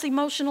heal us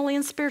emotionally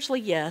and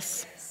spiritually?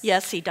 Yes.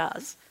 Yes, he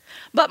does.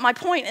 But my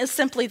point is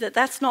simply that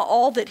that's not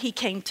all that he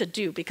came to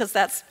do, because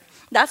that's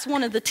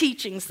one of the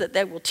teachings that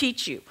they will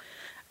teach you.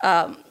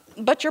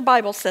 But your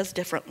Bible says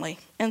differently.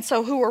 And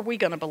so who are we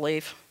going to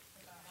believe?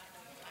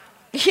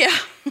 Yeah,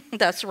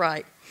 that's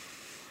right.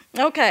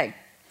 Okay.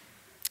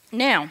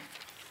 Now,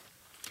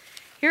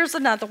 here's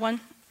another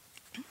one.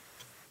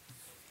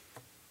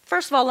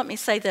 First of all, let me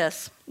say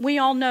this. We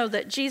all know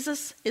that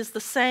Jesus is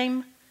the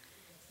same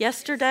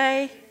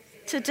yesterday,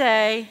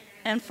 today,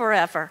 and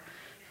forever.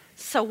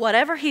 So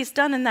whatever he's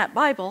done in that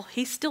Bible,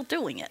 he's still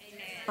doing it.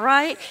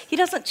 Right? He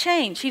doesn't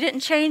change. He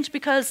didn't change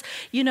because,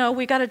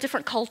 we got a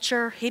different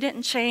culture. He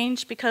didn't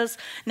change because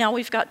now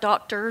we've got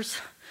doctors,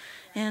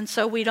 and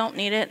so we don't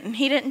need it. And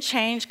he didn't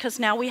change because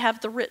now we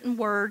have the written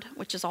word,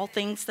 which is all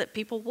things that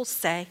people will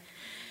say.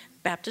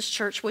 Baptist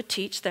Church would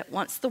teach that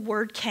once the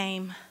word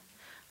came,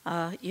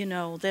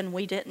 then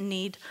we didn't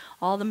need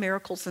all the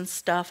miracles and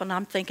stuff. And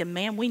I'm thinking,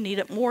 man, we need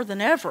it more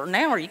than ever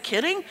now. Are you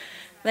kidding?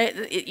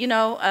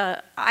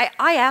 I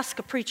asked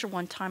a preacher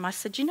one time, I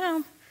said,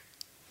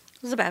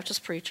 he was a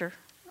Baptist preacher.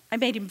 I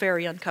made him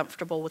very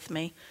uncomfortable with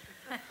me.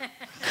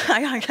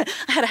 I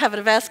had a habit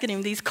of asking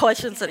him these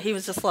questions that he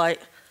was just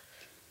like,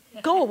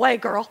 "Go away,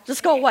 girl.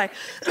 Just go away."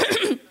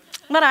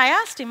 But I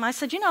asked him, I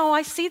said,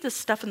 I see this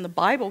stuff in the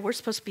Bible. We're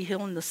supposed to be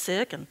healing the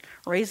sick and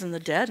raising the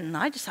dead, and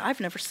I've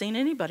never seen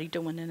anybody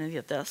doing any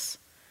of this.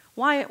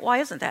 Why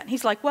isn't that? And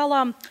he's like,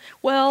 I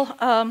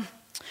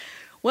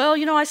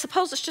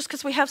suppose it's just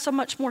because we have so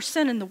much more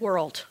sin in the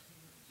world.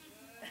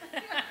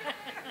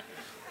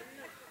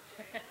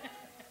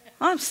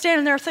 I'm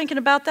standing there thinking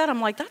about that.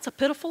 I'm like, that's a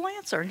pitiful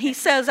answer. And he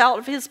says out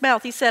of his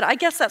mouth, he said, I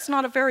guess that's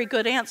not a very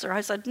good answer.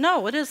 I said,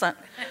 no, it isn't.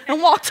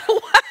 And walked away.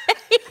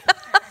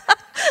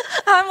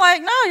 I'm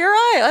like, no, you're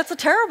right. That's a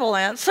terrible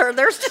answer.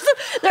 There was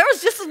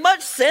just as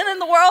much sin in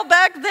the world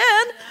back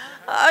then.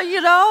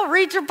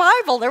 Read your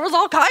Bible. There was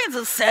all kinds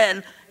of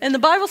sin. And the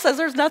Bible says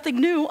there's nothing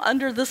new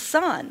under the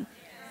sun.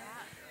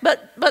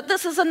 But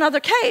this is another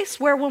case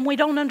where when we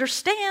don't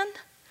understand,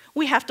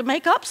 we have to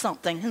make up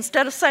something.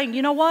 Instead of saying,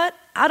 you know what,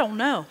 I don't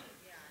know.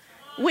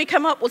 We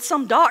come up with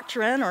some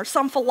doctrine or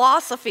some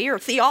philosophy or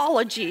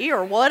theology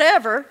or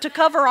whatever to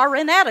cover our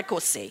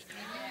inadequacy.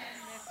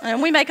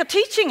 And we make a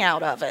teaching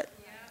out of it.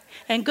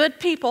 And good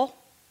people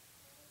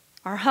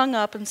are hung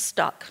up and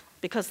stuck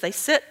because they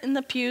sit in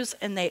the pews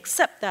and they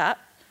accept that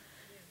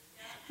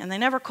and they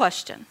never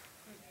question.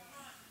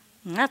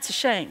 And that's a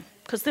shame.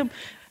 Because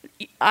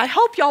I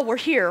hope y'all were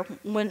here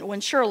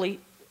when Shirley,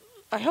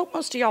 I hope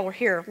most of y'all were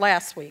here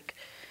last week.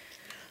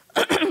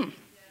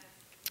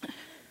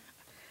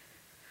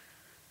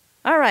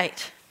 All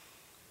right.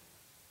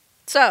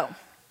 So,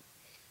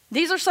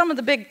 these are some of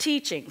the big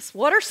teachings.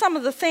 What are some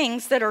of the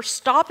things that are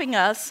stopping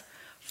us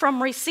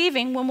from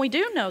receiving when we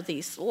do know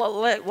these?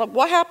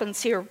 What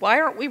happens here?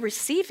 Why aren't we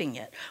receiving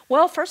it?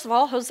 Well, first of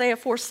all, Hosea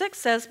 4:6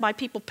 says, my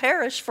people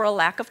perish for a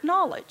lack of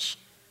knowledge.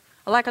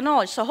 A lack of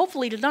knowledge. So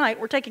hopefully tonight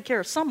we're taking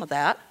care of some of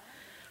that,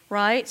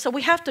 right? So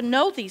we have to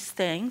know these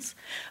things.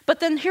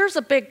 But then here's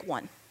a big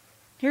one.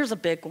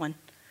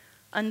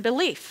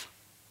 Unbelief.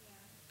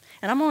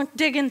 And I'm going to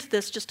dig into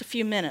this just a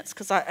few minutes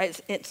because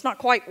it's not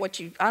quite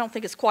I don't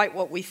think it's quite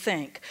what we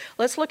think.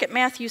 Let's look at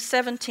Matthew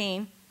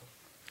 17,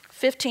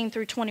 15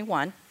 through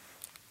 21.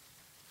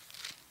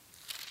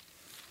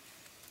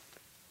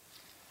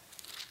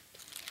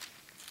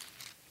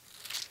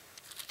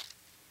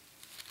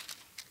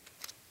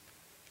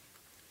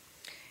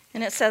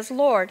 And it says,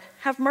 Lord,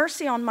 have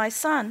mercy on my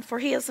son, for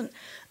he is an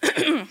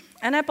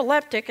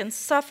epileptic and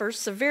suffers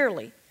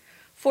severely.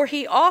 For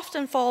he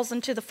often falls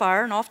into the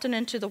fire and often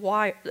into the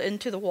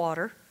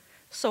water.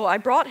 So I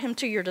brought him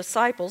to your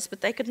disciples,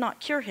 but they could not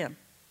cure him.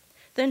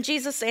 Then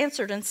Jesus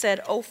answered and said,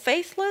 O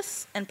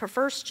faithless and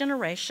perverse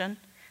generation,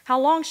 how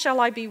long shall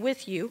I be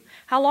with you?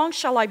 How long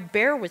shall I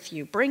bear with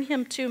you? Bring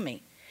him to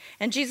me.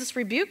 And Jesus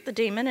rebuked the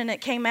demon, and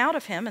it came out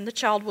of him, and the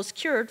child was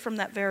cured from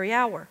that very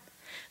hour.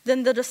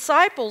 Then the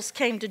disciples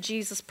came to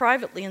Jesus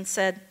privately and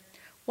said,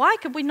 why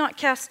could we not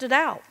cast it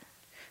out?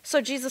 So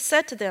Jesus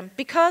said to them,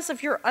 because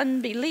of your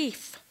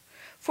unbelief.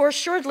 For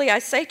assuredly I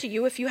say to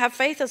you, if you have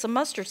faith as a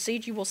mustard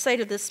seed, you will say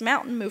to this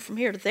mountain, move from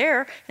here to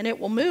there, and it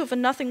will move,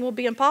 and nothing will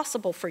be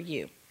impossible for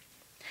you.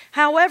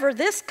 However,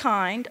 this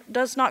kind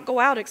does not go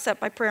out except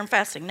by prayer and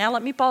fasting. Now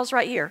let me pause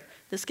right here.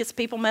 This gets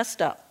people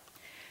messed up.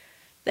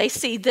 They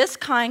see this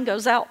kind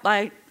goes out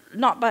by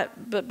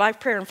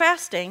prayer and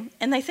fasting,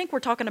 and they think we're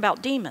talking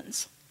about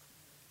demons.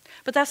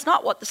 But that's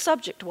not what the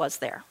subject was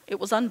there. It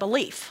was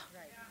unbelief.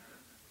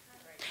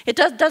 It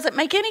doesn't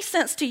make any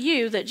sense to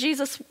you that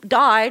Jesus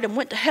died and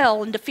went to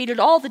hell and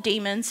defeated all the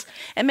demons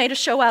and made a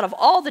show out of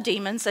all the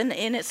demons. And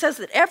it says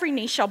that every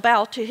knee shall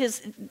bow to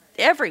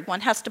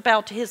everyone has to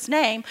bow to his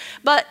name.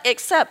 But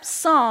except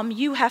some,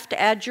 you have to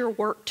add your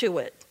work to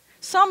it.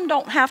 Some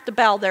don't have to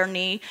bow their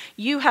knee.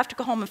 You have to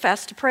go home and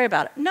fast to pray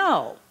about it.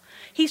 No,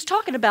 he's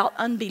talking about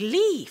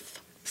unbelief.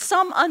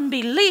 Some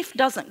unbelief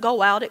doesn't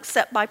go out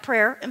except by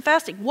prayer and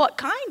fasting. What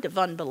kind of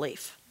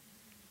unbelief?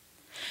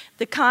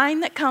 The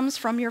kind that comes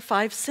from your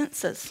five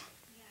senses.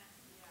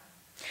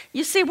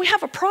 You see, we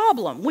have a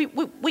problem.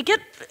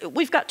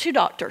 We've got two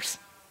doctors.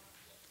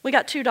 We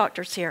got two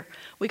doctors here.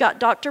 We got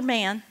Dr.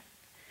 Mann,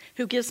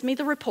 who gives me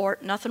the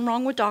report. Nothing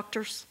wrong with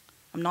doctors.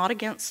 I'm not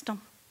against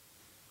them,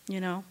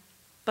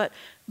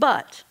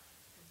 But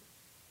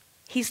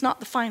he's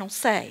not the final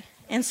say.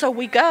 And so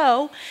we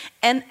go,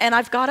 and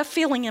I've got a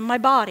feeling in my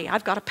body.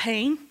 I've got a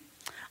pain.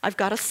 I've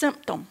got a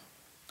symptom.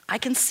 I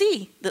can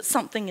see that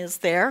something is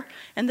there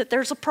and that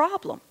there's a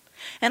problem.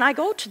 And I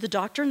go to the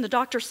doctor, and the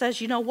doctor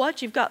says, you know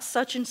what, you've got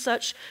such and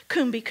such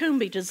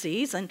kumbi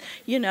disease, and,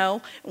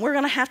 we're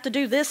going to have to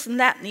do this and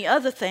that and the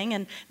other thing,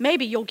 and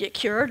maybe you'll get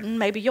cured and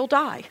maybe you'll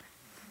die.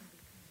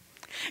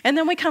 And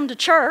then we come to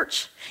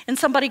church, and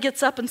somebody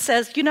gets up and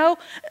says,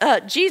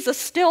 Jesus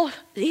still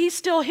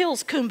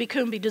heals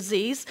kumbi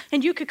disease,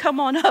 and you could come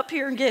on up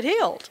here and get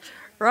healed,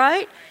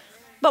 right?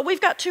 But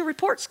we've got two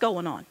reports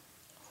going on.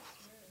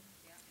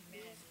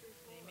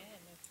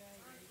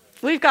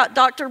 We've got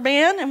Dr.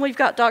 Mann and we've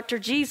got Dr.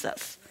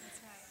 Jesus.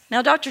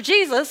 Now, Dr.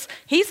 Jesus,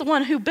 he's the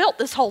one who built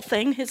this whole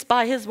thing.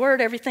 By his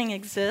word, everything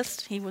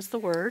exists. He was the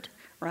word,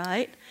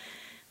 right?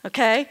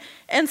 Okay?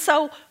 And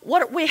so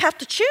we have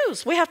to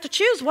choose. We have to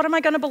choose, what am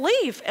I going to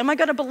believe? Am I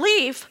going to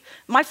believe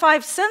my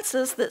five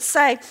senses that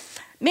say,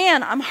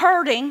 man, I'm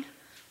hurting,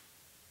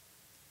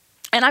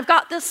 and I've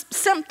got this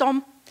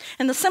symptom,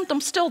 and the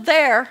symptom's still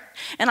there,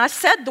 and I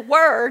said the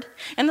word,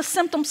 and the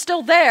symptom's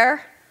still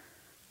there,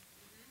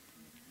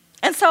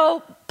 and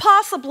so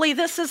possibly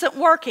this isn't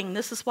working.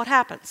 This is what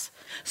happens.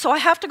 So I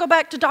have to go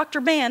back to Dr.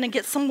 Mann and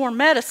get some more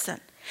medicine.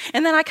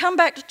 And then I come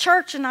back to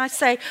church and I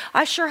say,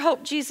 I sure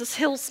hope Jesus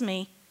heals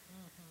me.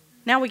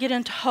 Now we get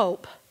into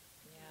hope.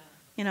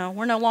 You know,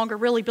 we're no longer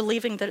really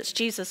believing that it's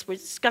Jesus.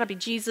 It's got to be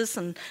Jesus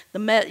and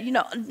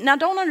now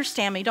don't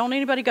understand me. Don't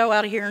anybody go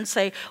out of here and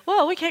say,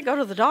 well, we can't go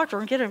to the doctor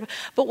and get it.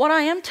 But what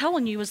I am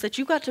telling you is that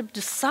you got to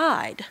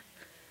decide.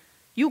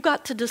 You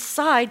got to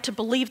decide to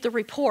believe the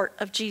report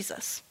of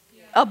Jesus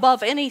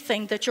above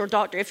anything that your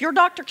doctor. If your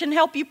doctor can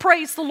help you,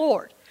 praise the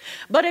Lord.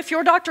 But if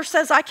your doctor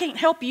says, I can't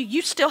help you,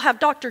 you still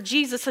have Dr.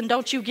 Jesus, and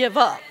don't you give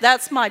up.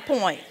 That's my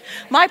point.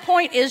 My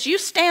point is you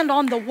stand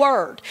on the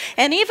word.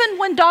 And even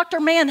when Dr.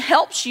 Man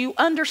helps you,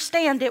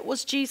 understand it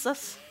was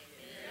Jesus.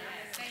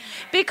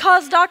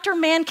 Because Dr.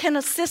 Man can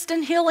assist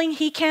in healing,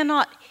 he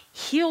cannot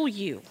heal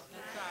you.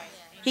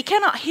 He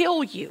cannot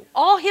heal you.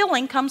 All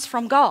healing comes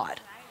from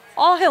God.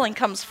 All healing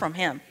comes from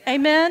him.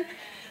 Amen?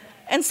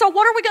 And so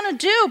what are we going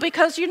to do?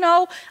 Because,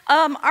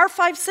 our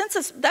five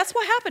senses, that's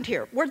what happened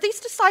here. Were these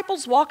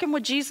disciples walking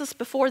with Jesus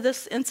before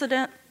this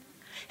incident?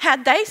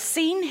 Had they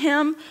seen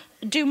him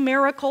do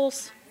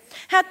miracles?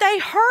 Had they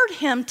heard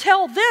him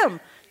tell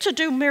them to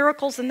do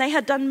miracles and they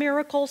had done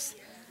miracles?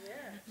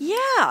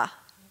 Yeah.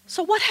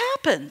 So what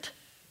happened?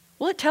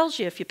 Well, it tells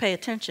you if you pay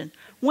attention.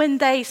 When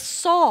they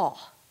saw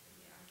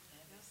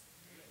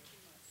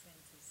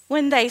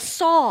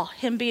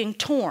him being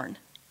torn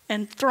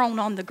and thrown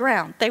on the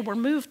ground, they were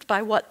moved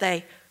by what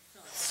they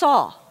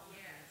saw.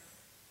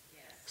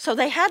 So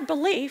they had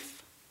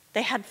belief,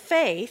 they had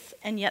faith,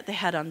 and yet they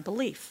had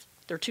unbelief.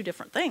 They're two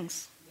different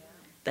things.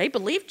 They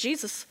believed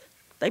Jesus.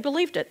 They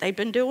believed it. They've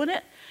been doing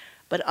it.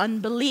 But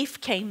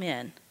unbelief came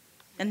in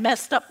and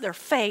messed up their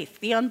faith,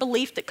 the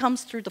unbelief that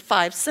comes through the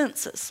five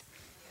senses.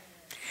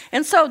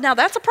 And so now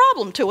that's a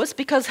problem to us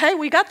because, hey,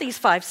 we got these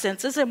five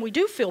senses and we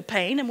do feel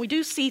pain and we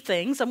do see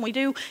things and we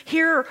do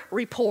hear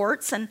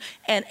reports and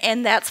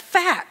that's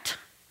fact.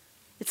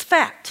 It's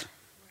fact.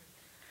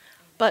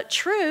 But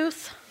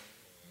truth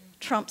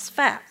trumps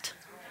fact.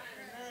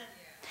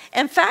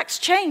 And facts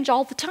change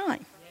all the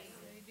time.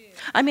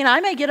 I mean,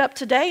 I may get up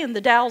today and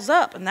the Dow's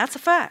up, and that's a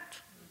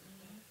fact.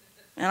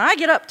 And I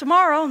get up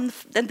tomorrow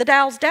and the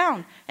Dow's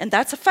down, and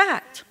that's a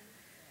fact.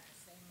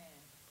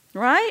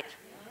 Right?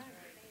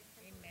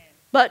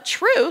 But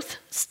truth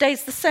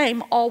stays the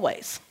same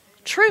always.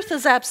 Truth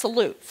is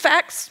absolute.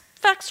 Facts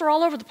are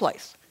all over the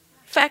place.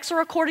 Facts are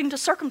according to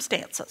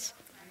circumstances.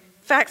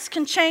 Facts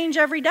can change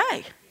every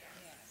day.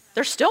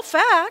 They're still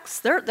facts.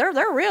 They're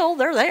real.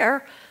 They're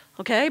there.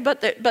 Okay?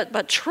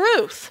 But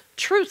truth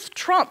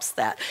trumps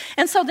that.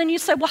 And so then you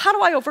say, well, how do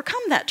I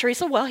overcome that,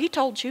 Teresa? Well, he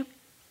told you.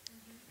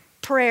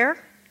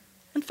 Prayer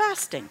and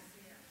fasting.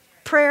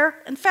 Prayer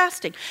and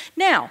fasting.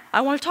 Now,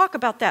 I want to talk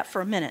about that for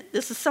a minute.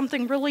 This is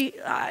something really...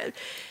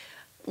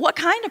 what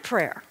kind of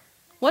prayer?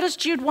 What does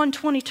Jude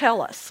 1:20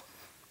 tell us?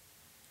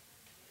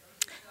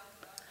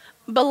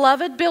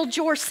 Beloved, build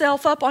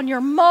yourself up on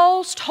your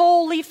most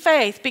holy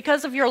faith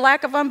because of your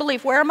lack of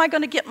unbelief. Where am I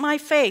going to get my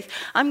faith?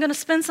 I'm going to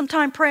spend some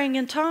time praying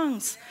in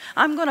tongues.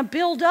 I'm going to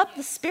build up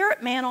the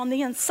spirit man on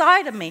the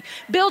inside of me.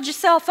 Build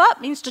yourself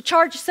up means to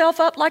charge yourself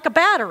up like a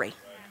battery.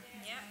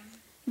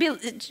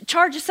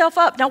 Charge yourself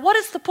up. Now, what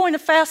is the point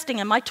of fasting?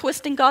 Am I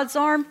twisting God's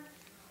arm?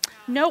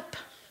 Nope.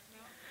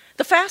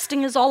 The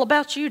fasting is all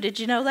about you. Did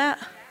you know that?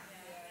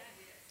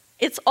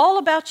 It's all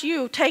about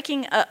you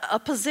taking a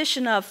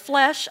position of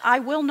flesh. I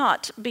will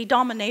not be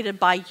dominated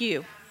by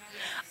you.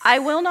 I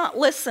will not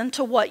listen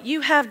to what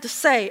you have to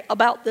say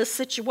about this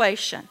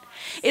situation.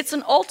 It's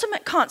an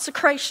ultimate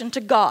consecration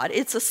to God.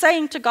 It's a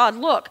saying to God,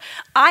 look,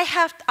 I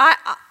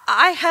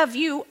have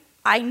you,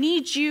 I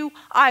need you,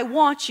 I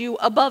want you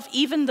above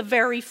even the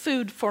very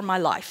food for my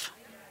life.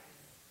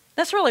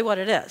 That's really what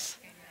it is.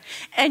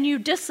 And you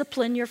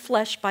discipline your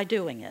flesh by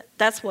doing it.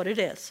 That's what it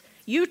is.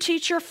 You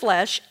teach your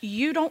flesh,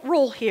 you don't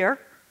rule here.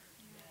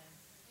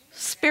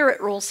 Spirit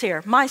rules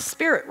here. My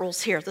spirit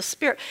rules here. The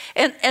spirit.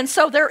 And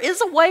so there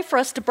is a way for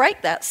us to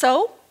break that.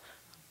 So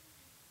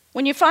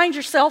when you find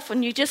yourself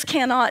and you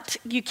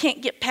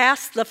can't get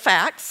past the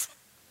facts,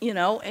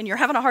 and you're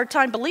having a hard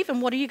time believing,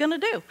 what are you going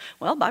to do?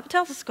 Well, the Bible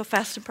tells us go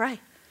fast and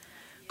pray.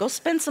 Go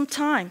spend some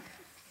time.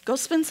 Go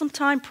spend some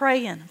time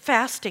praying,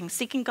 fasting,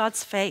 seeking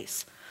God's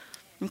face.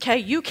 Okay,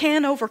 you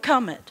can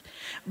overcome it.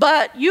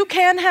 But you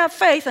can have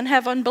faith and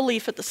have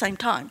unbelief at the same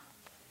time.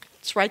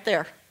 It's right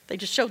there. They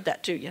just showed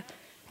that to you.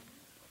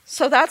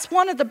 So that's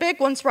one of the big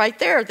ones right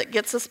there that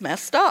gets us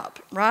messed up,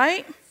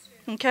 right?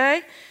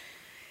 Okay?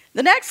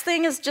 The next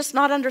thing is just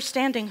not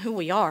understanding who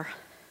we are.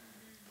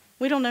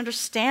 We don't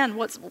understand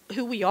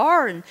who we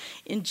are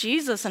in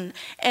Jesus. And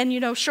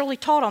Shirley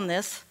taught on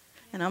this,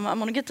 and I'm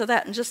going to get to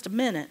that in just a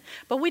minute.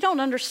 But we don't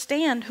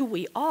understand who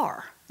we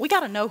are. We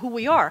got to know who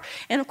we are.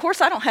 And, of course,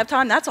 I don't have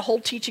time. That's a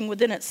whole teaching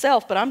within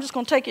itself. But I'm just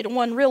going to take you to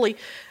one really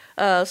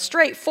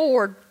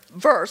straightforward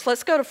verse.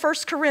 Let's go to 1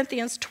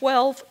 Corinthians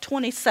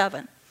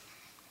 12:27.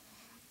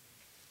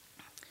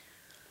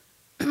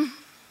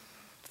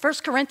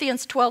 1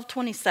 Corinthians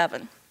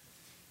 12:27.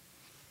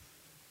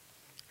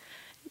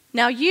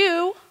 Now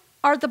you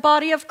are the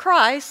body of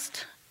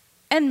Christ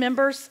and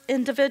members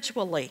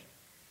individually.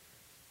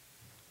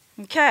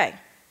 Okay.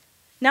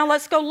 Now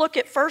let's go look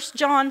at 1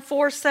 John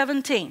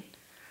 4:17.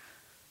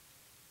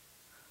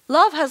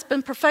 Love has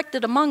been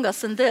perfected among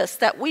us in this,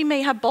 that we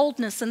may have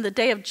boldness in the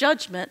day of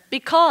judgment,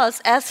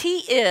 because as he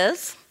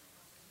is,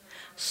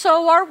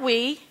 so are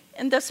we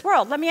in this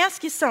world. Let me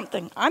ask you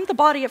something. I'm the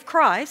body of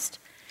Christ,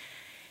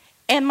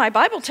 and my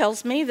Bible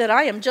tells me that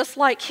I am just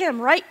like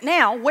him right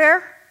now.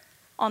 Where?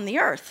 On the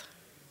earth.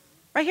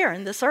 Right here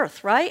in this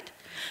earth, right?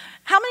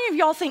 How many of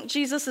y'all think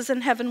Jesus is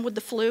in heaven with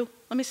the flu?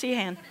 Let me see your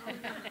hand.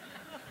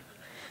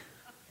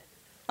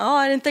 Oh,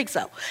 I didn't think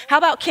so. How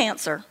about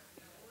cancer?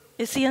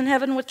 Is he in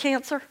heaven with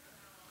cancer?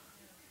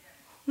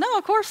 No,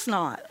 of course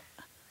not.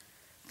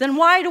 Then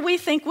why do we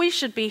think we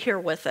should be here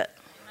with it?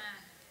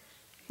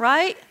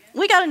 Right?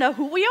 We got to know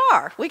who we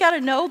are. We got to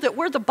know that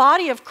we're the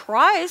body of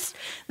Christ,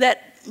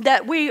 that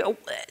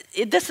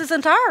this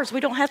isn't ours. We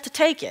don't have to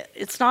take it.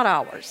 It's not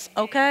ours,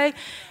 okay?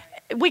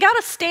 We got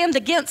to stand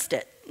against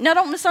it. Now,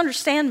 don't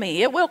misunderstand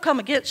me. It will come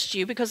against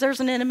you because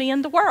there's an enemy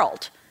in the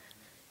world.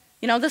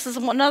 You know, this is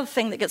another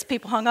thing that gets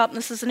people hung up, and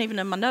this isn't even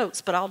in my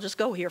notes, but I'll just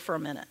go here for a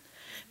minute.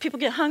 People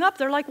get hung up.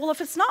 They're like, well,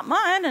 if it's not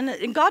mine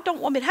and God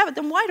don't want me to have it,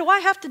 then why do I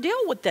have to deal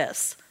with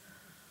this?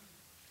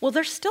 Well,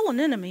 there's still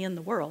an enemy in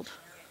the world.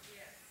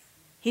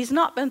 He's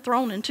not been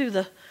thrown into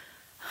the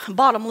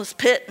bottomless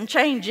pit and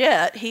chained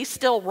yet. He's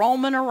still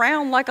roaming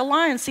around like a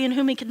lion, seeing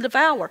whom he can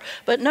devour.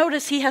 But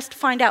notice he has to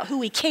find out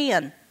who he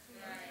can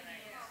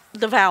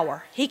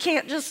devour. He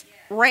can't just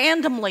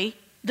randomly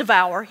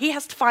devour. He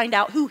has to find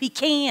out who he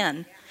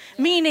can.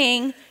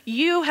 Meaning,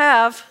 you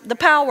have the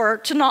power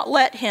to not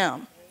let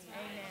him.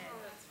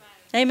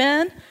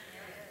 Amen?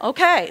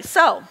 Okay,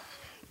 so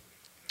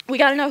we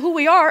got to know who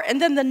we are.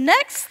 And then the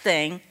next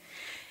thing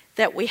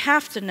that we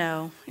have to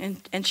know,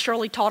 and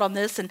Shirley taught on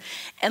this, and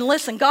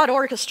listen, God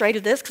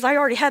orchestrated this because I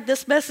already had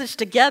this message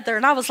together,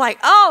 and I was like,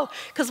 oh,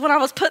 because when I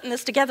was putting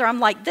this together, I'm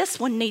like, this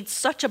one needs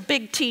such a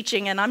big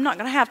teaching, and I'm not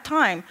going to have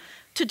time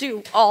to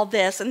do all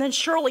this. And then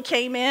Shirley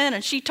came in,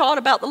 and she taught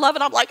about the love,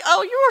 and I'm like,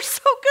 oh, you are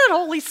so good,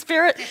 Holy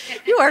Spirit.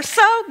 You are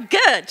so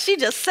good. She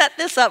just set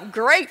this up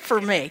great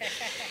for me.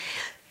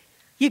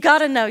 You got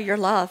to know you're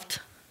loved.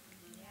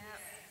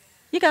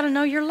 You got to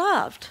know you're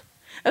loved.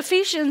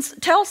 Ephesians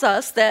tells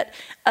us that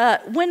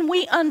when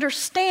we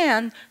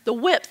understand the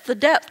width, the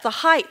depth, the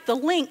height, the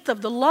length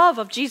of the love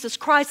of Jesus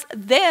Christ,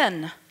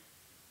 then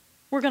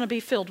we're going to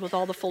be filled with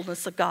all the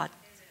fullness of God.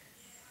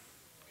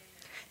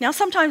 Now,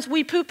 sometimes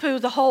we poo-poo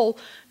the whole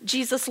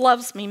Jesus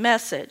loves me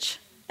message.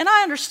 And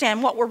I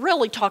understand what we're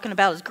really talking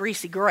about is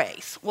greasy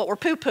grace. What we're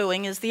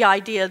poo-pooing is the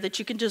idea that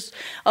you can just,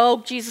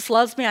 oh, Jesus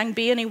loves me, I can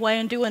be any way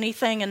and do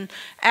anything and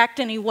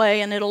act any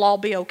way and it'll all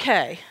be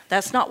okay.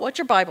 That's not what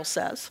your Bible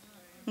says,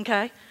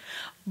 okay?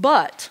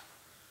 But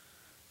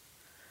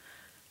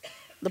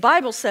the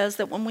Bible says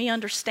that when we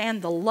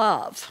understand the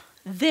love,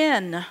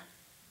 then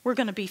we're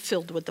going to be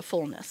filled with the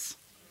fullness.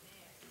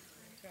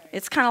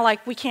 It's kind of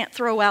like we can't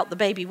throw out the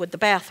baby with the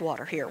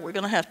bathwater here. We're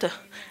going to have to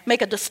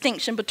make a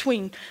distinction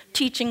between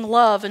teaching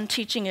love and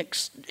teaching,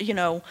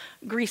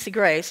 greasy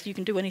grace. You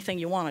can do anything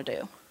you want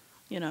to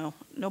do.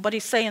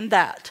 Nobody's saying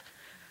that.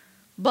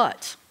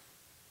 But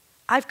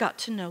I've got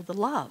to know the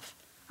love.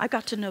 I've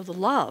got to know the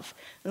love.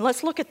 And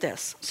let's look at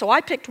this. So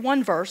I picked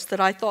one verse that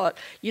I thought,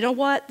 you know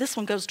what? This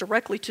one goes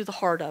directly to the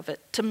heart of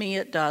it. To me,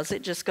 it does.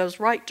 It just goes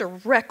right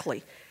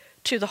directly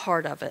to the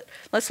heart of it.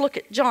 Let's look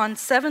at John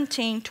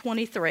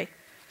 17:23.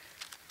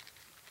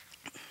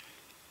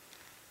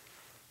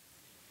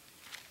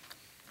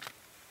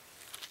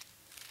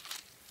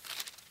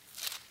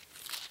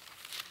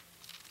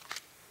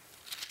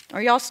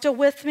 Are y'all still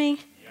with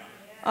me?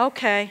 Yeah.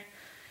 Okay.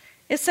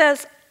 It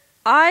says,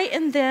 I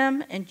and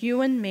them and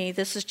you and me,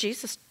 this is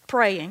Jesus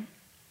praying,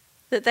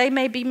 that they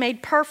may be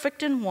made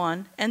perfect in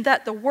one, and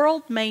that the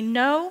world may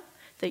know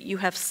that you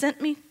have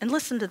sent me, and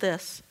listen to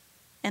this,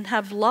 and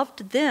have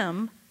loved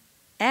them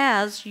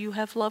as you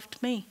have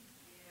loved me.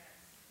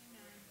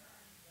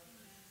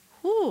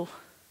 Ooh.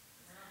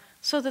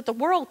 So that the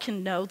world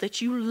can know that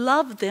you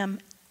love them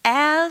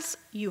as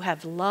you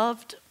have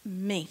loved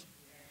me.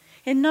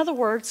 In other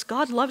words,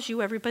 God loves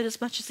you every bit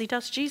as much as he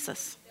does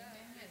Jesus.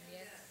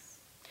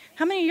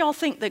 How many of y'all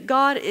think that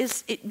God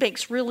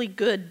makes really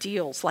good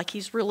deals? Like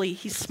he's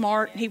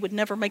smart, he would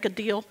never make a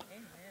deal?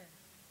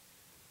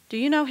 Do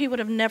you know he would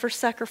have never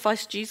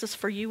sacrificed Jesus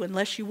for you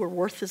unless you were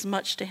worth as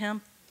much to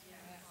him?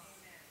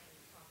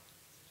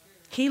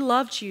 He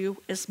loved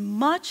you as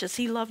much as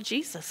he loved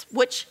Jesus,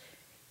 which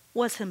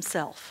was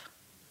himself.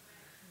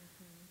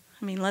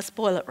 I mean, let's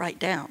boil it right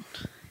down.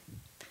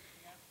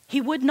 He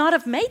would not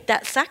have made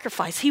that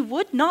sacrifice. He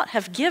would not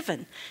have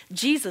given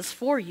Jesus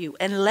for you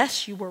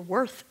unless you were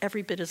worth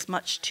every bit as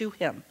much to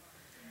him.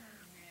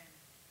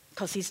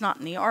 Because he's not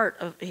in the art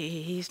of,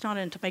 he's not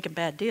into making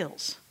bad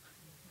deals.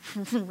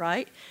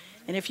 Right?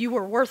 And if you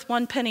were worth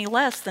 1 penny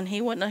less, then he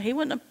wouldn't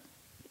have.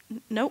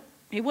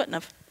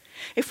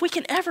 If we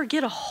could ever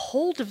get a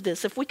hold of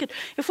this, if we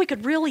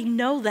could really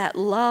know that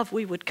love,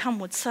 we would come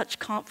with such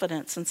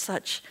confidence and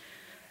such,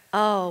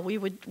 we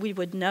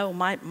would know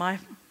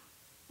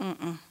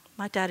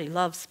my daddy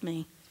loves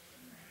me.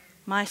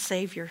 My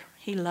Savior,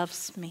 he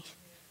loves me.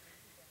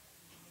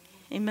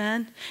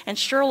 Amen. And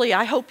Shirley,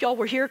 I hope y'all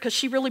were here because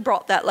she really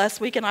brought that last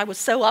week, and I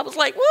was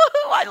like,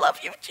 woohoo, I love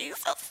you,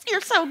 Jesus.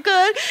 You're so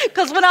good.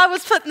 Because when I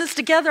was putting this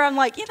together, I'm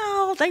like, we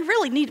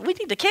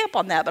need to camp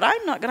on that, but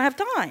I'm not going to have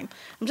time.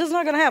 I'm just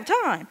not going to have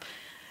time.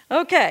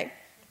 Okay.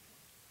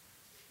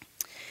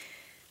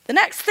 The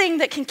next thing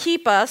that can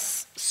keep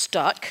us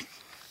stuck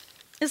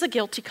is a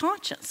guilty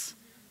conscience,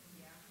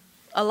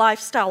 a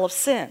lifestyle of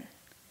sin,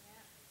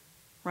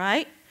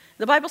 right?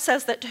 The Bible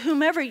says that to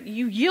whomever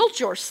you yield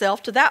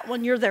yourself, to that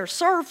one you're their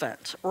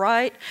servant,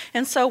 right?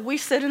 And so we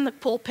sit in the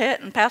pulpit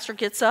and pastor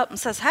gets up and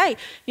says, hey,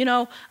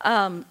 we're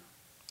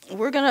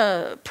going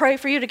to pray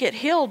for you to get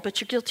healed,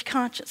 but your guilty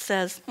conscience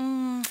says,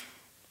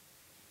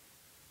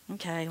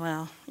 okay,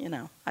 well,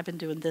 I've been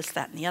doing this,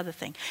 that, and the other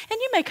thing. And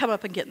you may come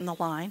up and get in the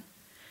line,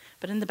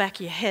 but in the back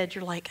of your head,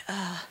 you're like,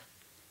 I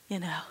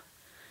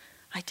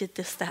did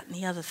this, that, and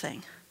the other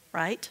thing,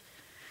 right?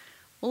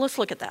 Well, let's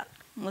look at that.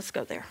 Let's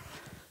go there.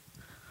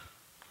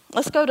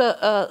 Let's go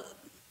to,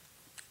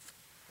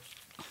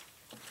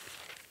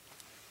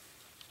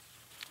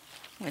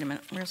 wait a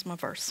minute, where's my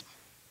verse?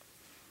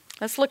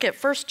 Let's look at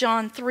 1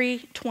 John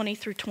 3, 20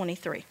 through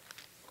 23.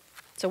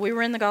 So we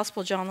were in the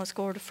Gospel of John. Let's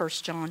go over to 1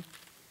 John.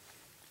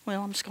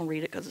 Well, I'm just going to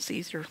read it because it's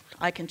easier.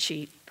 I can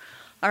cheat.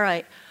 All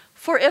right.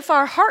 For if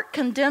our heart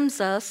condemns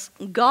us,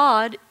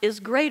 God is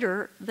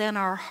greater than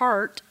our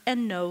heart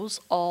and knows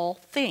all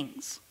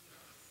things.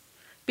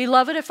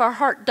 Beloved, if our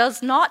heart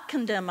does not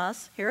condemn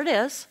us, here it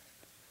is.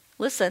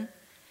 Listen,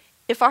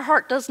 if our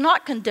heart does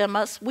not condemn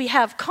us, we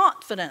have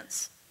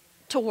confidence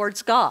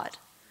towards God.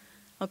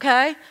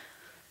 Okay?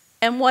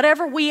 And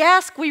whatever we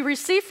ask, we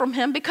receive from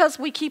him because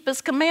we keep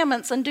his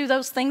commandments and do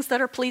those things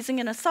that are pleasing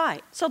in his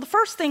sight. So the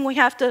first thing we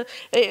have to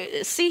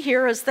see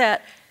here is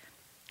that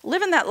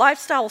living that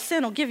lifestyle of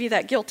sin will give you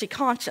that guilty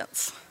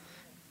conscience,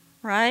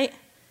 right?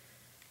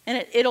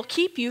 And it'll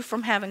keep you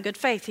from having good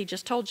faith. He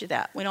just told you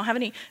that. We don't have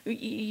any,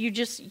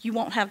 you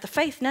won't have the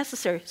faith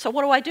necessary. So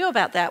what do I do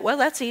about that? Well,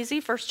 that's easy.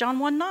 1 John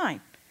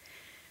 1:9.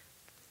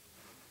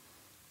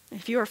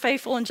 If you are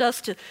faithful and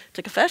just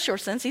to confess your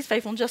sins, he's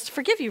faithful and just to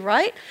forgive you,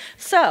 right?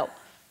 So,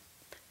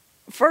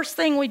 first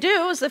thing we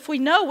do is if we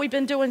know we've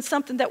been doing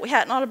something that we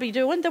hadn't ought to be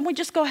doing, then we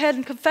just go ahead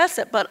and confess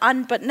it. But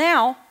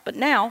now,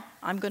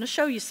 I'm going to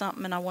show you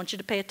something, and I want you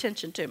to pay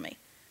attention to me.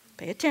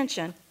 Pay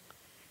attention.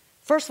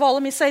 First of all,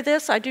 let me say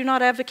this. I do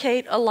not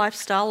advocate a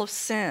lifestyle of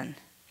sin.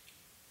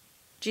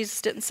 Jesus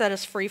didn't set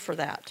us free for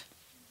that,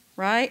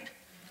 right?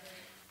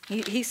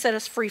 He set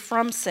us free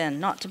from sin,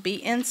 not to be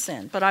in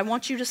sin. But I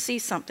want you to see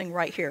something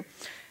right here.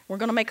 We're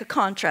going to make a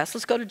contrast.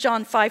 Let's go to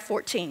John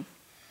 5:14.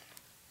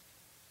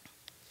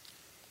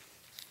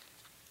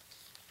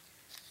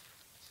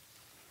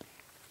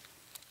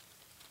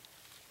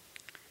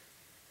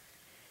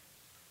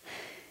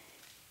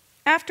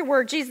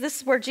 Afterward, this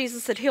is where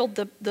Jesus had healed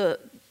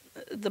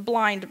the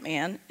blind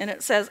man. And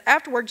it says,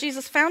 afterward,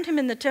 Jesus found him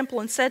in the temple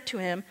and said to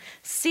him,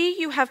 see,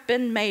 you have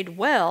been made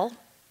well.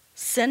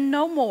 Sin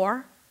no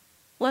more,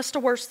 lest a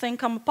worse thing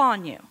come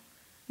upon you.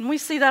 And we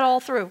see that all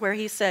through where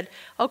he said,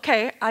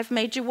 okay, I've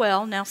made you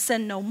well, now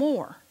sin no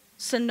more.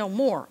 Sin no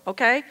more,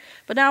 okay?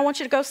 But now I want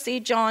you to go see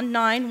John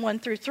 9, 1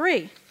 through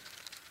 3.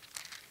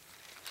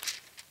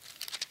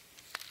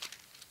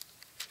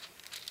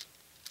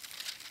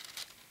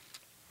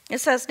 It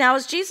says, now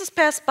as Jesus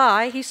passed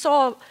by, he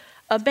saw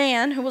a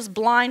man who was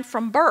blind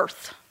from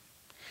birth.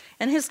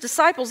 And his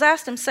disciples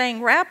asked him,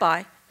 saying,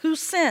 Rabbi, who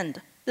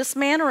sinned, this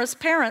man or his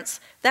parents,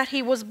 that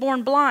he was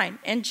born blind?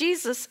 And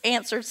Jesus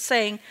answered,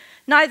 saying,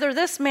 neither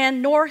this man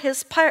nor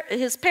his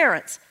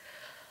parents,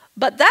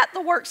 but that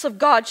the works of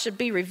God should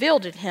be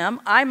revealed in him.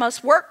 I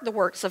must work the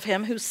works of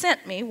him who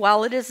sent me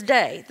while it is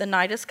day. The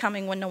night is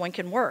coming when no one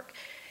can work.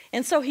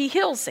 And so he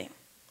heals him.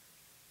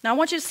 Now I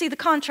want you to see the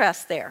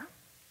contrast there.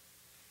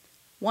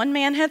 One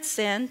man had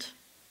sinned,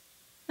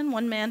 and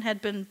one man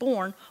had been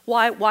born.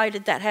 Why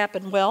did that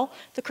happen? Well,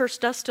 the curse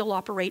does still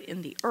operate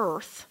in the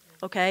earth,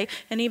 okay?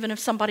 And even if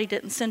somebody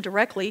didn't sin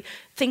directly,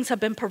 things have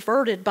been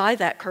perverted by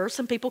that curse,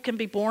 and people can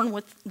be born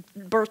with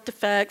birth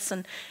defects.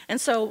 And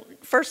so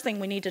first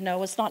thing we need to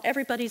know is not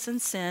everybody's in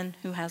sin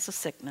who has a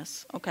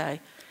sickness,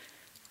 okay?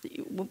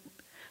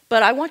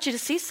 But I want you to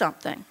see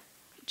something.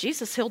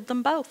 Jesus healed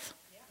them both.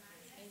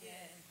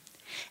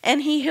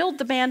 And he healed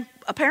the man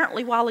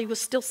apparently while he was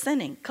still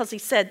sinning, because he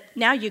said,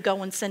 now you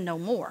go and sin no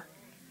more.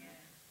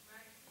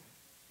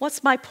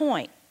 What's my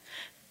point?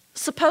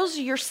 Suppose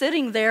you're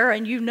sitting there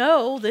and you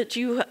know that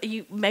you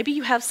maybe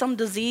you have some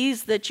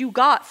disease that you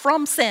got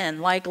from sin,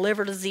 like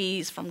liver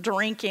disease from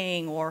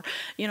drinking, or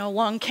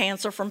lung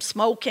cancer from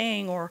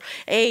smoking, or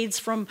AIDS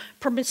from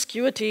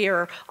promiscuity,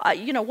 or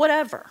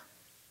whatever.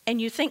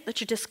 And you think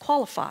that you're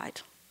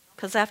disqualified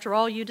because after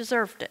all you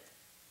deserved it.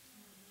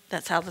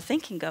 That's how the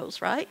thinking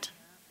goes, right?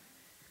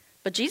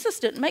 But Jesus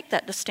didn't make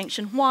that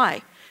distinction.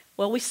 Why?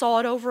 Well, we saw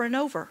it over and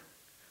over.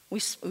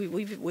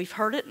 We've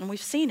heard it and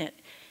we've seen it.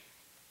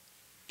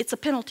 It's a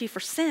penalty for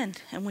sin.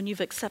 And when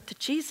you've accepted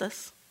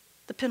Jesus,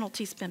 the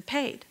penalty's been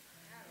paid.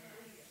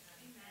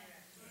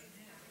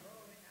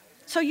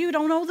 So you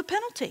don't owe the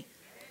penalty.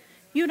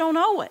 You don't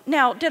owe it.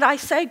 Now, did I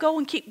say go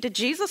and keep, did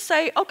Jesus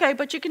say, okay,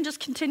 but you can just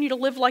continue to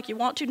live like you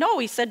want to? No,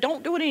 he said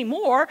don't do it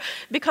anymore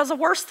because a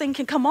worse thing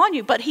can come on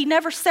you. But he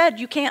never said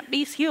you can't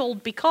be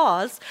healed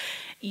because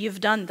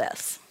you've done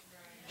this.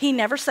 He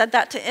never said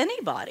that to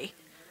anybody.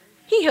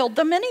 He healed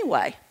them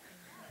anyway.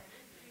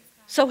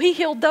 So he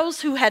healed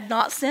those who had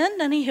not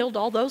sinned, and he healed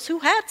all those who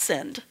had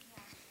sinned.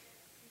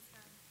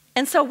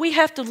 And so we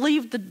have to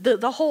leave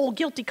the whole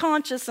guilty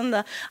conscience and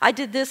the I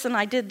did this and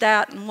I did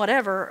that and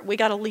whatever. We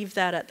got to leave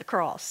that at the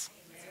cross.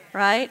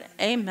 Right?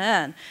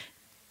 Amen.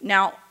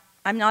 Now,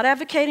 I'm not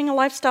advocating a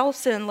lifestyle of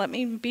sin. Let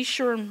me be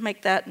sure and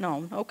make that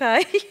known.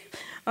 Okay?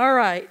 All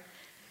right.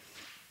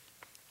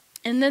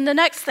 And then the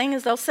next thing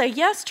is they'll say,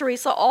 yes,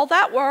 Teresa, all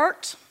that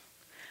worked,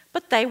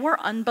 but they were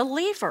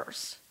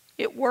unbelievers.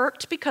 It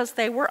worked because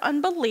they were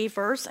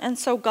unbelievers, and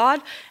so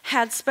God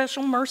had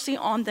special mercy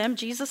on them.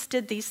 Jesus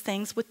did these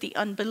things with the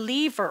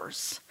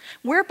unbelievers.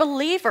 We're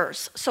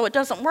believers, so it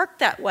doesn't work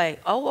that way.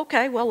 Oh,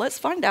 okay, well, let's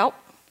find out.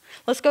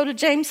 Let's go to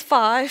James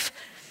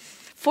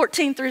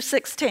 5:14 through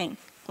 16.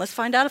 Let's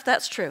find out if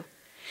that's true.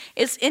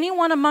 Is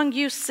anyone among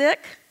you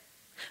sick?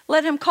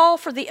 Let him call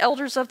for the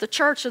elders of the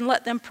church and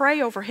let them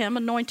pray over him,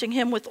 anointing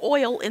him with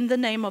oil in the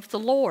name of the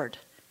Lord.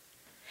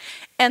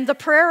 And the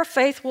prayer of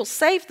faith will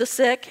save the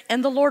sick,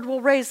 and the Lord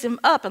will raise him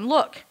up. And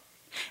look,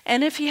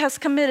 and if he has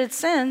committed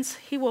sins,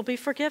 he will be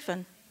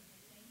forgiven.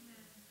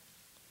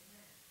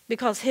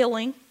 Because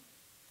healing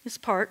is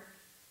part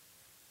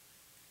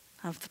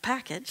of the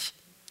package.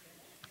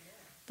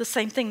 The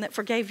same thing that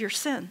forgave your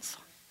sins.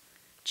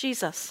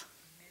 Jesus.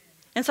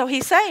 And so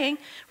he's saying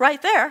right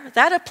there,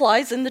 that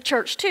applies in the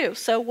church too.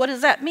 So what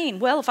does that mean?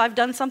 Well, if I've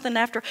done something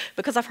after,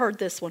 because I've heard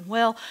this one.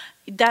 Well,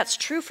 that's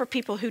true for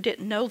people who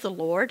didn't know the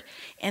Lord,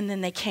 and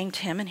then they came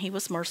to him and he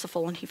was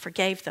merciful and he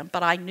forgave them.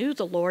 But I knew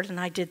the Lord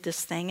and I did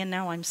this thing and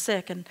now I'm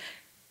sick. And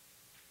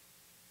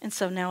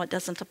so now it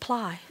doesn't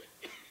apply.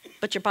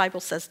 But your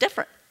Bible says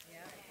different.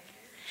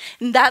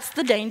 And that's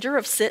the danger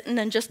of sitting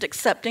and just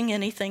accepting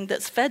anything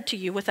that's fed to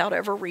you without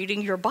ever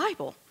reading your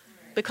Bible.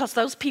 Because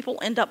those people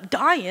end up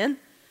dying.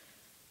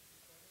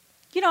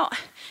 You know,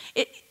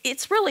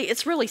 it's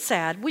really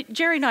sad.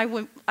 Jerry and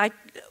I,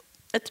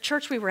 at the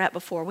church we were at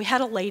before, we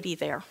had a lady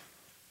there,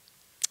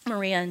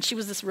 Maria, and she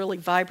was this really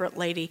vibrant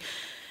lady.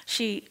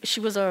 She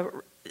was a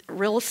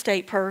real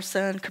estate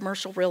person,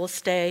 commercial real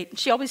estate.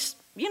 She always,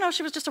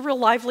 she was just a real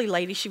lively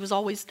lady. She was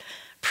always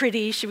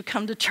pretty. She would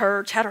come to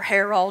church, had her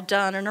hair all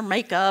done and her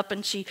makeup,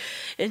 and she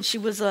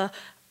was a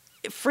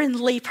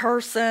friendly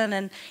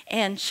person,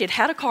 and she'd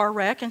had a car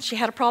wreck and she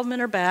had a problem in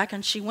her back,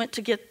 and she went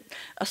to get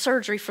a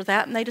surgery for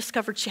that, and they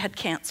discovered she had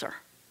cancer.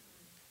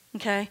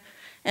 Okay?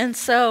 And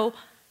so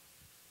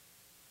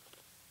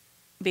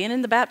being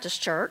in the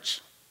Baptist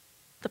church,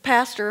 the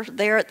pastor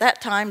there at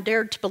that time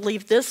dared to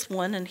believe this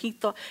one, and he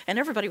thought, and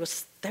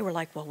they were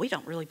like, well, we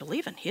don't really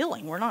believe in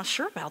healing. We're not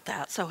sure about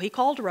that. So he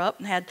called her up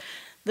and had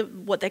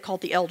what they called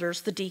the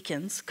elders, the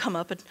deacons, come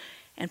up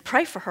and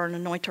pray for her and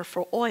anoint her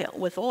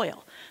with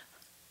oil.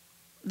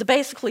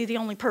 Basically, the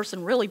only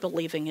person really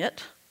believing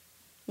it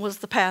was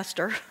the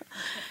pastor.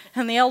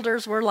 And the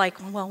elders were like,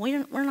 well,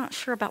 we're not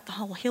sure about the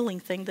whole healing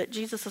thing, that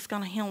Jesus is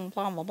going to heal,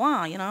 blah, blah,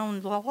 blah,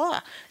 and blah, blah.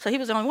 So he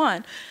was the only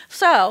one.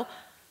 So,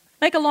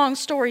 make a long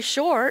story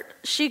short,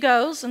 she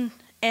goes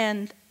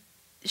and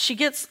she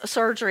gets a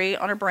surgery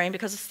on her brain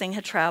because this thing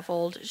had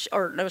traveled.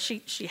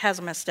 She has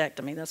a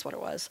mastectomy, that's what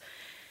it was.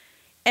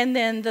 And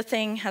then the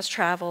thing has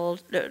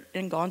traveled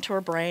and gone to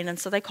her brain, and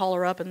so they call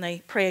her up and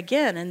they pray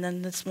again. And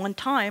then this one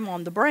time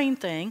on the brain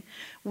thing,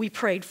 we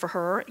prayed for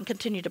her and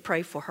continued to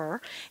pray for her.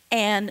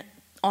 And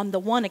on the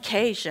one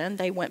occasion,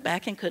 they went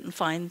back and couldn't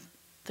find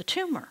the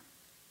tumor.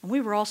 And we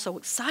were all so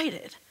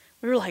excited.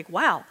 We were like,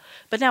 wow.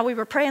 But now we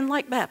were praying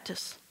like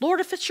Baptists. Lord,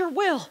 if it's your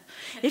will,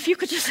 if you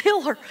could just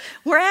heal her.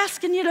 We're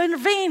asking you to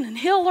intervene and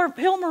heal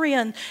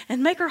Maria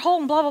and make her whole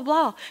and blah, blah,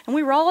 blah. And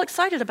we were all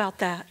excited about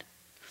that.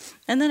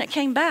 And then it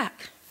came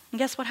back. And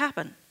guess what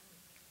happened?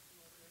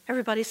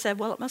 Everybody said,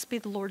 well, it must be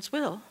the Lord's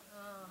will.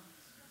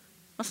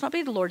 Must not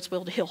be the Lord's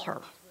will to heal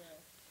her.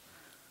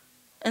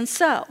 And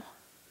so,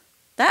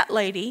 that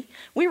lady,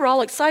 we were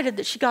all excited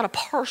that she got a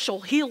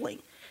partial healing.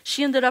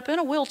 She ended up in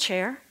a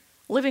wheelchair,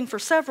 living for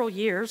several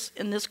years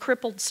in this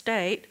crippled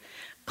state,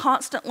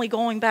 constantly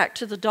going back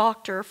to the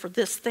doctor for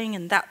this thing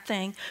and that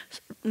thing,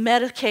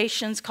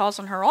 medications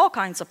causing her all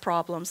kinds of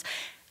problems,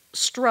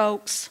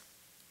 strokes.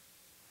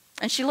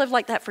 And she lived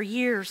like that for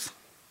years.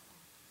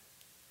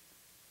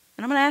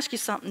 And I'm going to ask you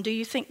something. Do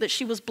you think that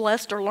she was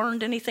blessed or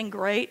learned anything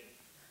great?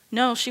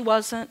 No, she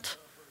wasn't.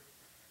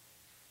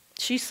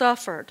 She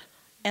suffered.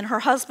 And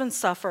her husband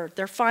suffered.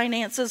 Their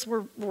finances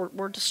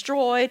were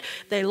destroyed.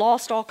 They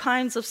lost all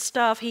kinds of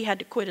stuff. He had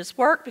to quit his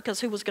work because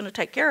who was going to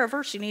take care of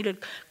her? She needed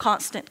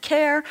constant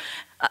care.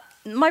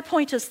 My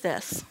point is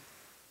this.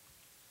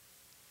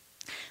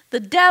 The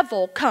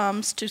devil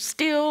comes to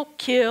steal,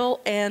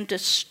 kill, and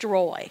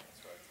destroy.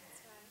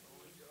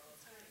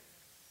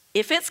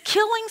 If it's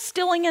killing,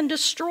 stealing, and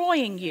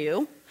destroying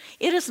you,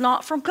 it is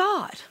not from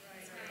God.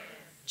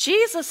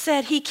 Jesus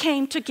said he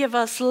came to give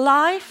us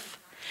life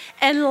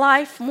and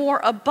life more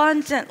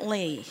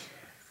abundantly.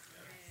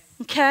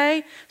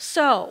 Okay?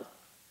 So,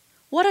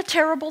 what a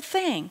terrible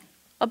thing.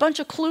 A bunch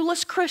of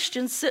clueless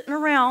Christians sitting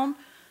around,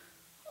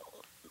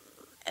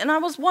 and I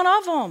was one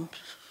of them,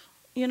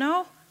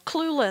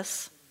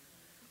 clueless.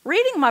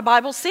 Reading my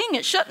Bible, seeing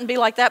it shouldn't be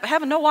like that, but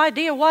having no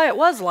idea why it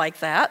was like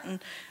that,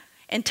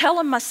 and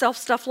telling myself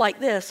stuff like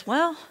this.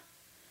 Well,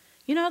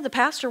 the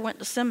pastor went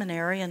to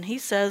seminary, and he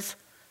says,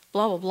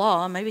 blah, blah,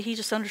 blah. Maybe he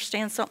just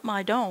understands something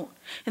I don't.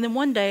 And then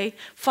one day,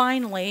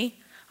 finally,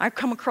 I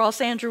come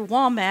across Andrew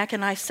Wommack,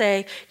 and I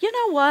say, you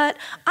know what?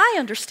 I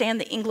understand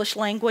the English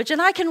language,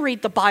 and I can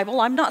read the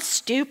Bible. I'm not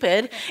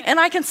stupid, and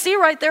I can see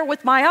right there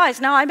with my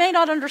eyes. Now, I may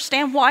not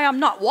understand why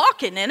I'm not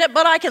walking in it,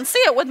 but I can see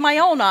it with my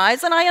own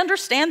eyes, and I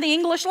understand the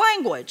English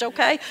language,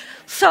 okay?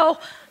 So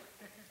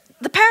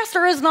the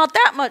pastor is not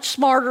that much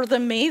smarter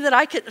than me that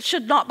I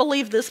should not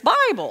believe this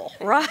Bible,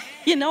 right?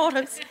 You know what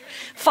I'm saying?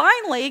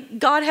 Finally,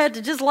 God had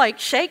to just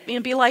shake me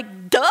and be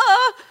like, duh.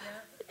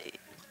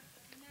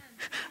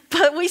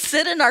 But we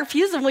sit in our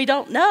pews and we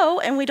don't know,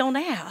 and we don't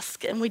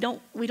ask, and we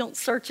don't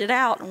search it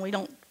out, and we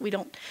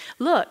don't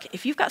look.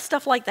 If you've got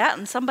stuff like that,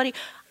 and somebody,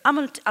 I'm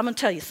gonna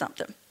tell you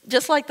something.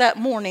 Just like that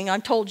morning I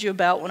told you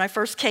about when I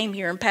first came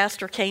here, and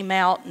Pastor came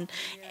out, and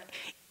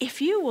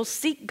if you will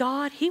seek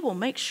God, He will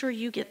make sure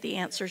you get the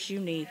answers you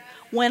need.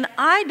 When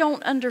I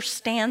don't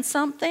understand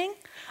something,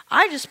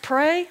 I just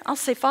pray. I'll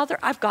say, Father,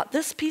 I've got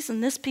this piece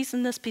and this piece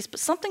and this piece,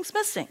 but something's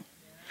missing.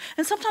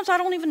 And sometimes I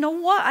don't even know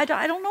what.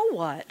 I don't know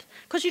what.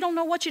 Because you don't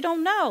know what you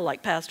don't know,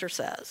 like Pastor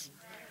says.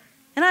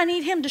 And I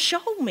need Him to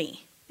show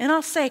me. And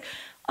I'll say,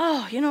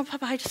 oh,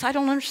 Papa, I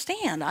don't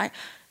understand.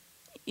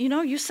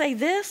 You say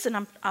this, and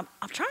I'm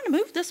trying to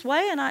move this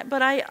way, and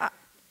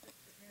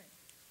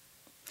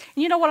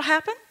you know what'll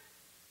happen?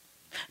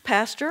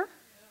 Pastor,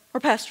 or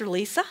Pastor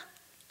Lisa,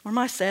 or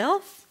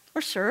myself,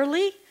 or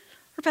Shirley,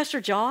 or Pastor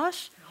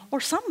Josh,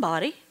 or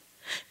somebody,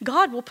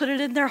 God will put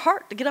it in their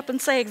heart to get up and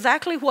say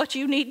exactly what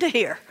you need to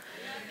hear.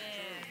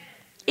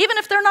 Even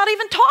if they're not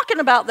even talking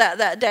about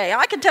that day.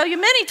 I can tell you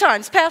many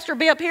times, Pastor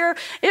be up here,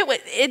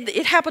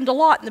 it happened a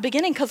lot in the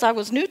beginning because I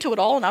was new to it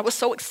all, and I was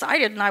so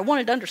excited, and I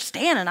wanted to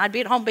understand, and I'd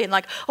be at home being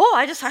like, oh,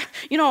 I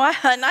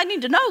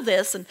need to know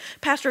this. And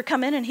Pastor would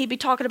come in, and he'd be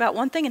talking about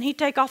one thing, and he'd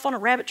take off on a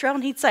rabbit trail,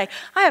 and he'd say,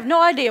 I have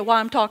no idea why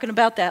I'm talking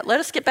about that. Let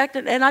us get back to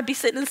it. And I'd be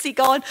sitting in the seat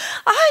going,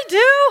 I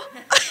do.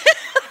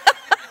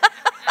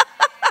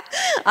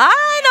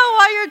 I know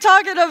why you're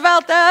talking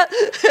about that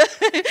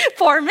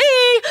for me,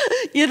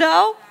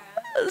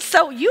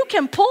 So you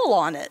can pull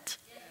on it.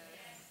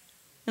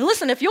 And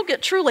listen, if you'll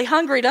get truly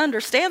hungry to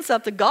understand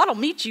something, God will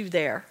meet you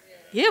there.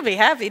 He'll be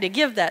happy to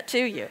give that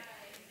to you.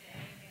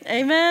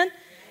 Amen?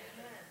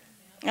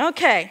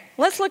 Okay,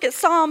 let's look at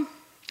Psalm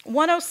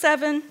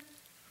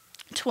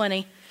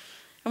 107:20.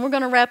 And we're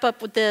going to wrap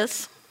up with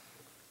this.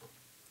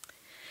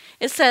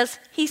 It says,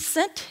 He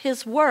sent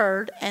His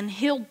word and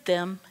healed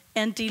them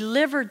and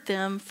delivered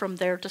them from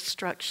their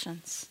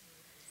destructions.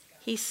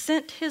 He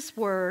sent His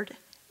word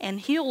and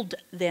healed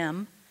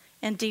them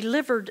and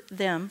delivered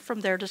them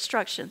from their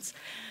destructions.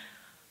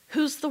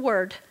 Who's the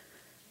word?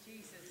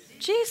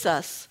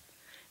 Jesus.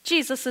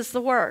 Jesus is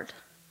the word. It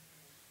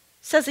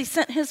says He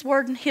sent His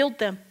word and healed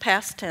them,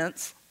 past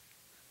tense.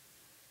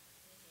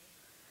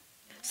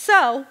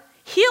 So,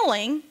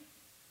 healing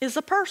is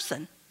a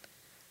person.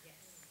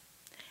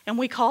 And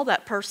we call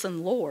that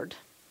person Lord.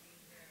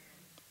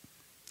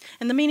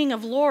 And the meaning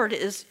of Lord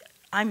is,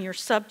 I'm your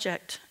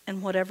subject,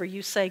 and whatever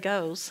you say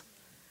goes.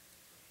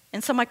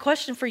 And so my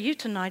question for you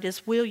tonight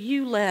is, will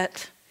you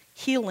let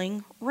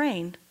healing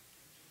reign?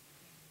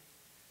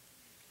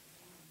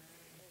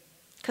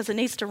 Because it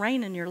needs to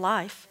reign in your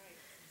life.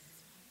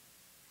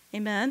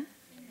 Amen?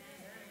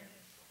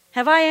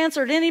 Have I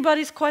answered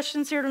anybody's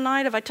questions here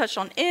tonight? Have I touched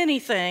on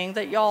anything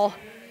that y'all...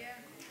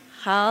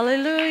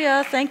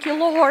 Hallelujah. Thank you,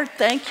 Lord.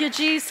 Thank you,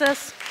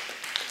 Jesus.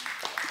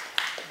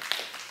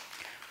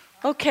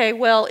 Okay,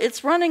 well,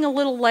 it's running a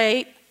little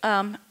late.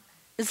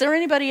 Is there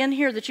anybody in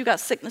here that you got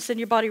sickness in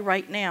your body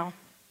right now?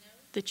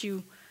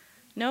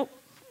 Nope.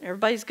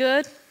 Everybody's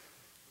good?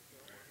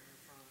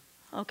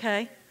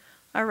 Okay.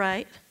 All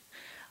right.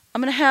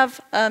 I'm going to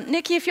have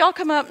Nikki, if y'all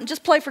come up and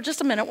just play for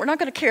just a minute. We're not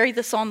going to carry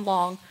this on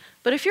long.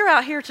 But if you're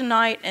out here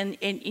tonight and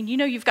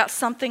you've got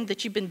something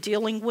that you've been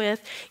dealing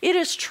with, it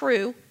is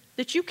true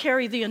that you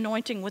carry the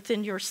anointing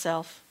within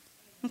yourself.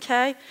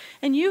 Okay?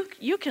 And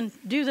you can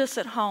do this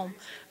at home.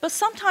 But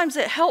sometimes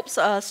it helps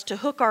us to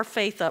hook our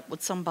faith up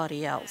with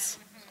somebody else.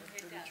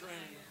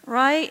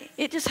 Right?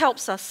 It just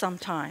helps us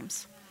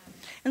sometimes.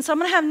 And so I'm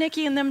going to have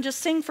Nikki and them just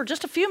sing for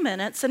just a few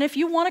minutes. And if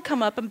you want to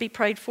come up and be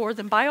prayed for,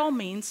 then by all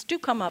means, do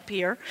come up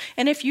here.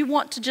 And if you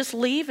want to just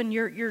leave and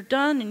you're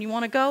done and you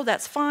want to go,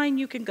 that's fine.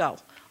 You can go.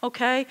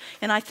 Okay?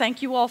 And I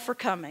thank you all for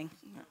coming.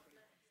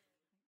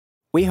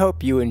 We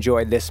hope you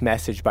enjoyed this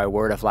message by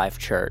Word of Life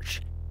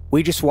Church.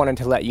 We just wanted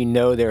to let you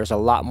know there's a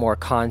lot more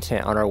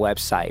content on our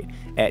website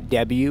at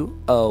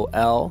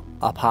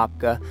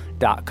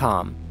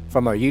wolapopka.com.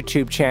 From our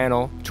YouTube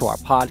channel, to our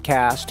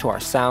podcast, to our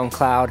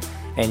SoundCloud,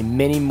 and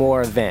many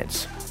more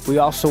events. We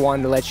also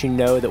wanted to let you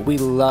know that we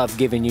love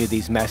giving you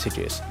these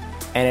messages.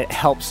 And it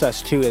helps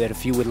us too, that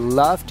if you would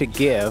love to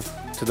give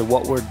to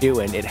what we're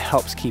doing, it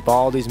helps keep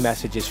all these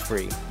messages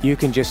free. You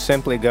can just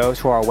simply go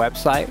to our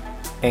website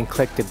and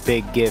click the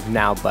big Give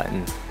Now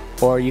button.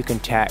 Or you can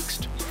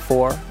text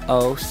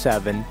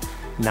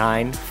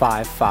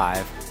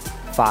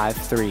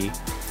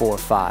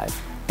 407-955-5345.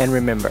 And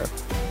remember,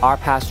 our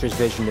pastor's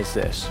vision is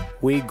this: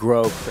 we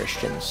grow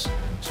Christians.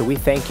 So we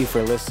thank you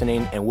for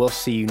listening, and we'll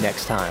see you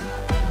next time.